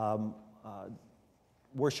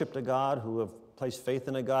worshipped a God, who have placed faith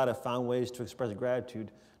in a God, have found ways to express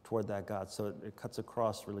gratitude toward that God. So it cuts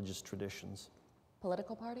across religious traditions.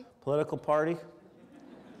 Political party? Political party?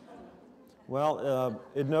 Well,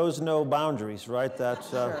 it knows no boundaries, right?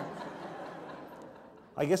 Sure.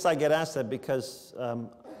 I guess I get asked that because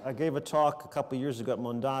I gave a talk a couple years ago at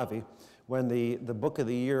Mondavi when the book of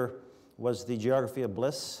the year was The Geography of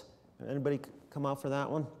Bliss. Anybody come out for that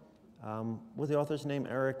one? What's the author's name?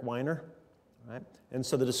 Eric Weiner, right? And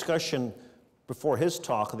so the discussion before his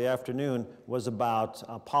talk of the afternoon was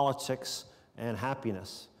about politics and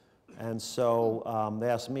happiness. And so they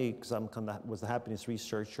asked me, because I was the happiness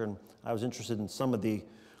researcher, and I was interested in some of the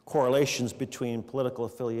correlations between political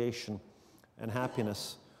affiliation and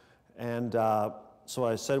happiness. And so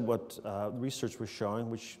I said what research was showing,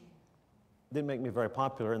 which didn't make me very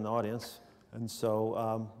popular in the audience. And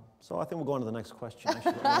so, so I think we'll go on to the next question.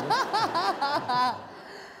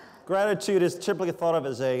 Gratitude is typically thought of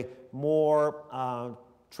as a more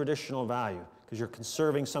traditional value, because you're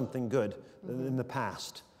conserving something good in the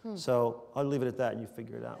past. So I'll leave it at that and you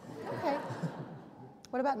figure it out. Okay.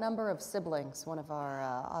 What about number of siblings? One of our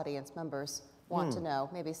audience members want to know.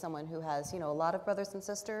 Maybe someone who has, a lot of brothers and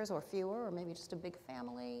sisters, or fewer, or maybe just a big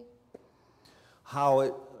family.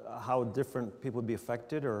 How different people would be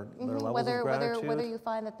affected, or their levels of gratitude? Whether you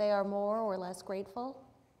find that they are more or less grateful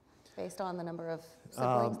based on the number of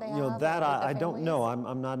siblings they have? That I don't know.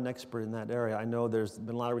 I'm not an expert in that area. I know there's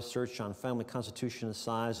been a lot of research on family constitution and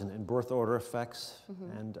size and birth order effects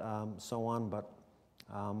and so on, but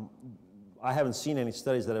I haven't seen any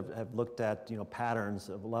studies that have looked at patterns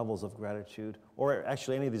of levels of gratitude, or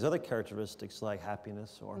actually any of these other characteristics like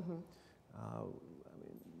happiness. Or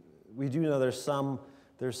we do know there's some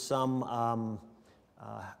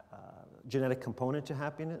genetic component to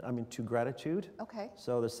happiness, to gratitude. Okay.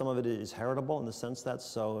 So there's some of it is heritable in the sense that,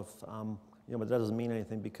 so if, but that doesn't mean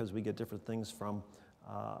anything because we get different things from,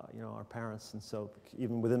 our parents. And so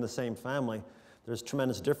even within the same family, there's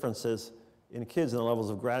tremendous differences in kids in the levels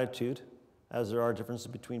of gratitude as there are differences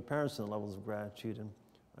between parents and levels of gratitude. And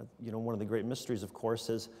one of the great mysteries, of course,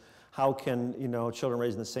 is how can children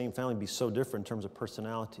raised in the same family be so different in terms of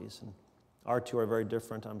personalities? And our two are very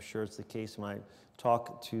different. I'm sure it's the case when I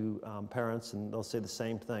talk to parents, and they'll say the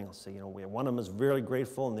same thing. They'll say, one of them is really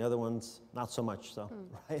grateful, and the other one's not so much so.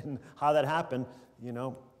 Right? And how that happened,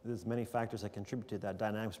 there's many factors that contribute to that.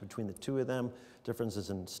 Dynamics between the two of them, differences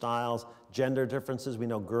in styles, gender differences. We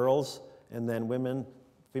know girls and then women,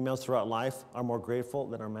 females throughout life are more grateful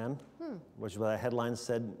than our men, which is what that headline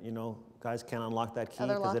said, guys can't unlock that key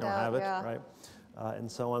because they don't have it, right?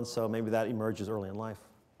 And so on. So maybe that emerges early in life.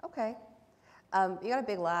 Okay. You got a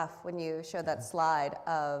big laugh when you showed that slide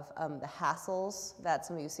of the hassles that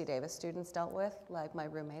some UC Davis students dealt with, like my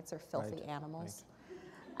roommates are filthy animals.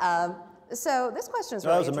 Right. So this question is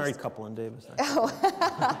really interesting. That was a married couple in Davis.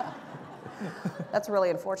 That's really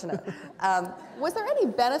unfortunate. Was there any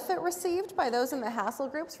benefit received by those in the hassle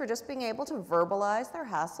groups for just being able to verbalize their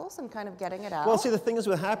hassles and kind of getting it out? Well, see, the thing is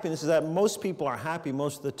with happiness is that most people are happy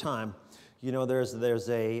most of the time. There's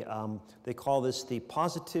a, they call this the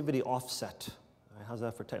positivity offset. How's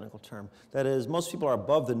that for a technical term? That is, most people are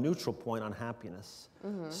above the neutral point on happiness.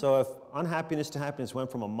 So if unhappiness to happiness went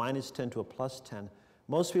from a -10 to a +10,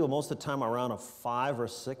 most people, most of the time, are around a 5 or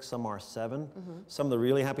 6, some are 7. Some of the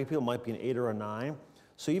really happy people might be an 8 or a 9.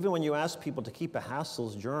 So even when you ask people to keep a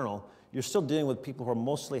hassles journal, you're still dealing with people who are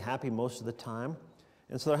mostly happy most of the time.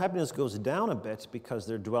 And so their happiness goes down a bit because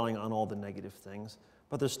they're dwelling on all the negative things.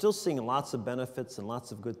 But they're still seeing lots of benefits and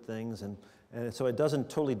lots of good things. And so it doesn't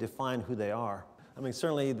totally define who they are. I mean,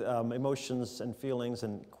 certainly emotions and feelings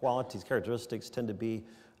and qualities, characteristics tend to be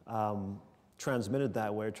transmitted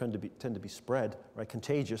that way, or tend to be spread, right,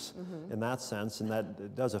 contagious in that sense, and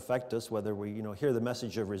that does affect us, whether we hear the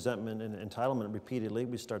message of resentment and entitlement repeatedly,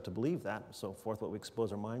 we start to believe that, and so forth. What we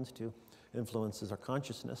expose our minds to influences our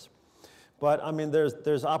consciousness. But I mean,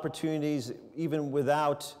 there's opportunities even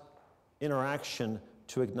without interaction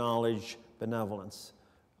to acknowledge benevolence.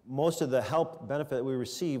 Most of the help benefit that we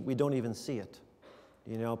receive, we don't even see it.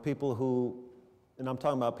 People who, and I'm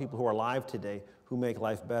talking about people who are alive today, who make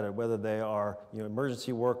life better, whether they are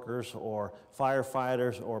emergency workers or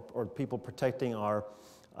firefighters or people protecting our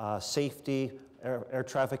safety, air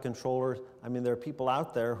traffic controllers. I mean, there are people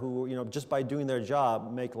out there who, just by doing their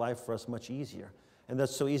job, make life for us much easier. And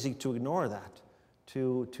that's so easy to ignore that,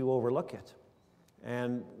 to overlook it.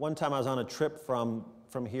 And one time I was on a trip from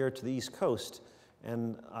here to the East Coast,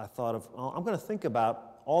 and I thought I'm going to think about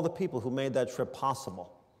all the people who made that trip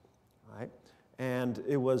possible, right? And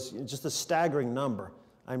it was just a staggering number.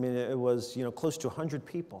 I mean, it was close to 100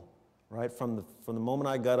 people, right? From the moment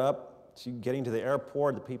I got up to getting to the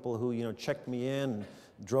airport, the people who checked me in, and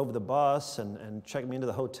drove the bus, and checked me into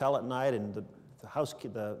the hotel at night, and the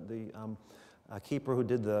keeper who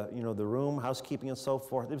did the room housekeeping and so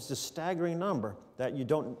forth. It was a staggering number that you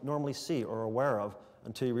don't normally see or are aware of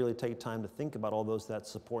until you really take time to think about all those that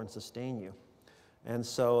support and sustain you. And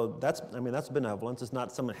so that's benevolence. It's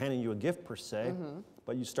not someone handing you a gift per se,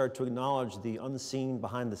 but you start to acknowledge the unseen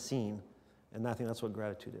behind the scene, and I think that's what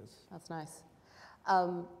gratitude is. That's nice.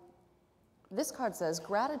 This card says,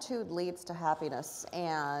 gratitude leads to happiness,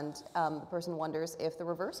 and the person wonders if the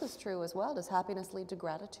reverse is true as well. Does happiness lead to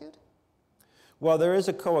gratitude? Well, there is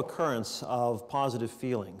a co-occurrence of positive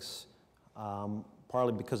feelings,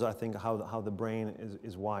 partly because I think how the brain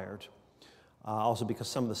is wired. Also because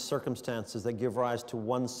some of the circumstances that give rise to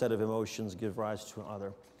one set of emotions give rise to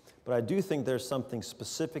another. But I do think there's something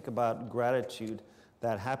specific about gratitude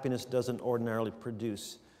that happiness doesn't ordinarily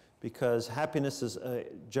produce, because happiness is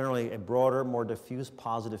generally a broader, more diffuse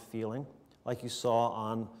positive feeling, like you saw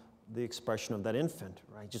on the expression of that infant,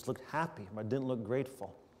 right? Just looked happy, but didn't look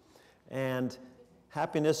grateful. And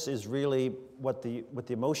happiness is really what the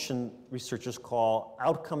emotion researchers call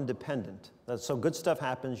outcome dependent. So good stuff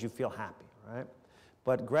happens, you feel happy, right?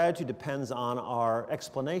 But gratitude depends on our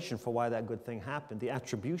explanation for why that good thing happened, the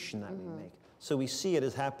attribution that we make. So we see it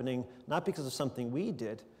as happening not because of something we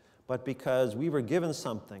did, but because we were given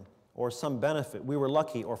something or some benefit. We were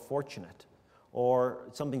lucky or fortunate, or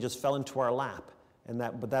something just fell into our lap.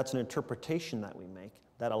 But that's an interpretation that we make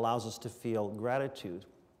that allows us to feel gratitude,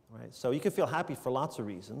 right? So you can feel happy for lots of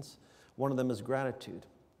reasons. One of them is gratitude,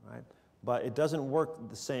 right? But it doesn't work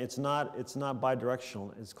the same. It's not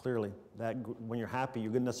bidirectional. It's clearly that when you're happy,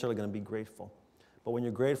 you're not necessarily going to be grateful. But when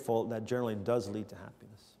you're grateful, that generally does lead to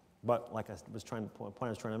happiness. But like point I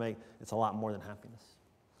was trying to make, it's a lot more than happiness.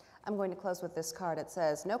 I'm going to close with this card. It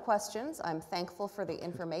says, no questions. I'm thankful for the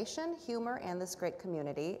information, humor, and this great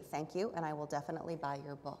community. Thank you, and I will definitely buy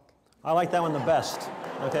your book. I like that one the best.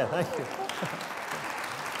 Okay, thank you.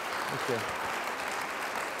 Thank you.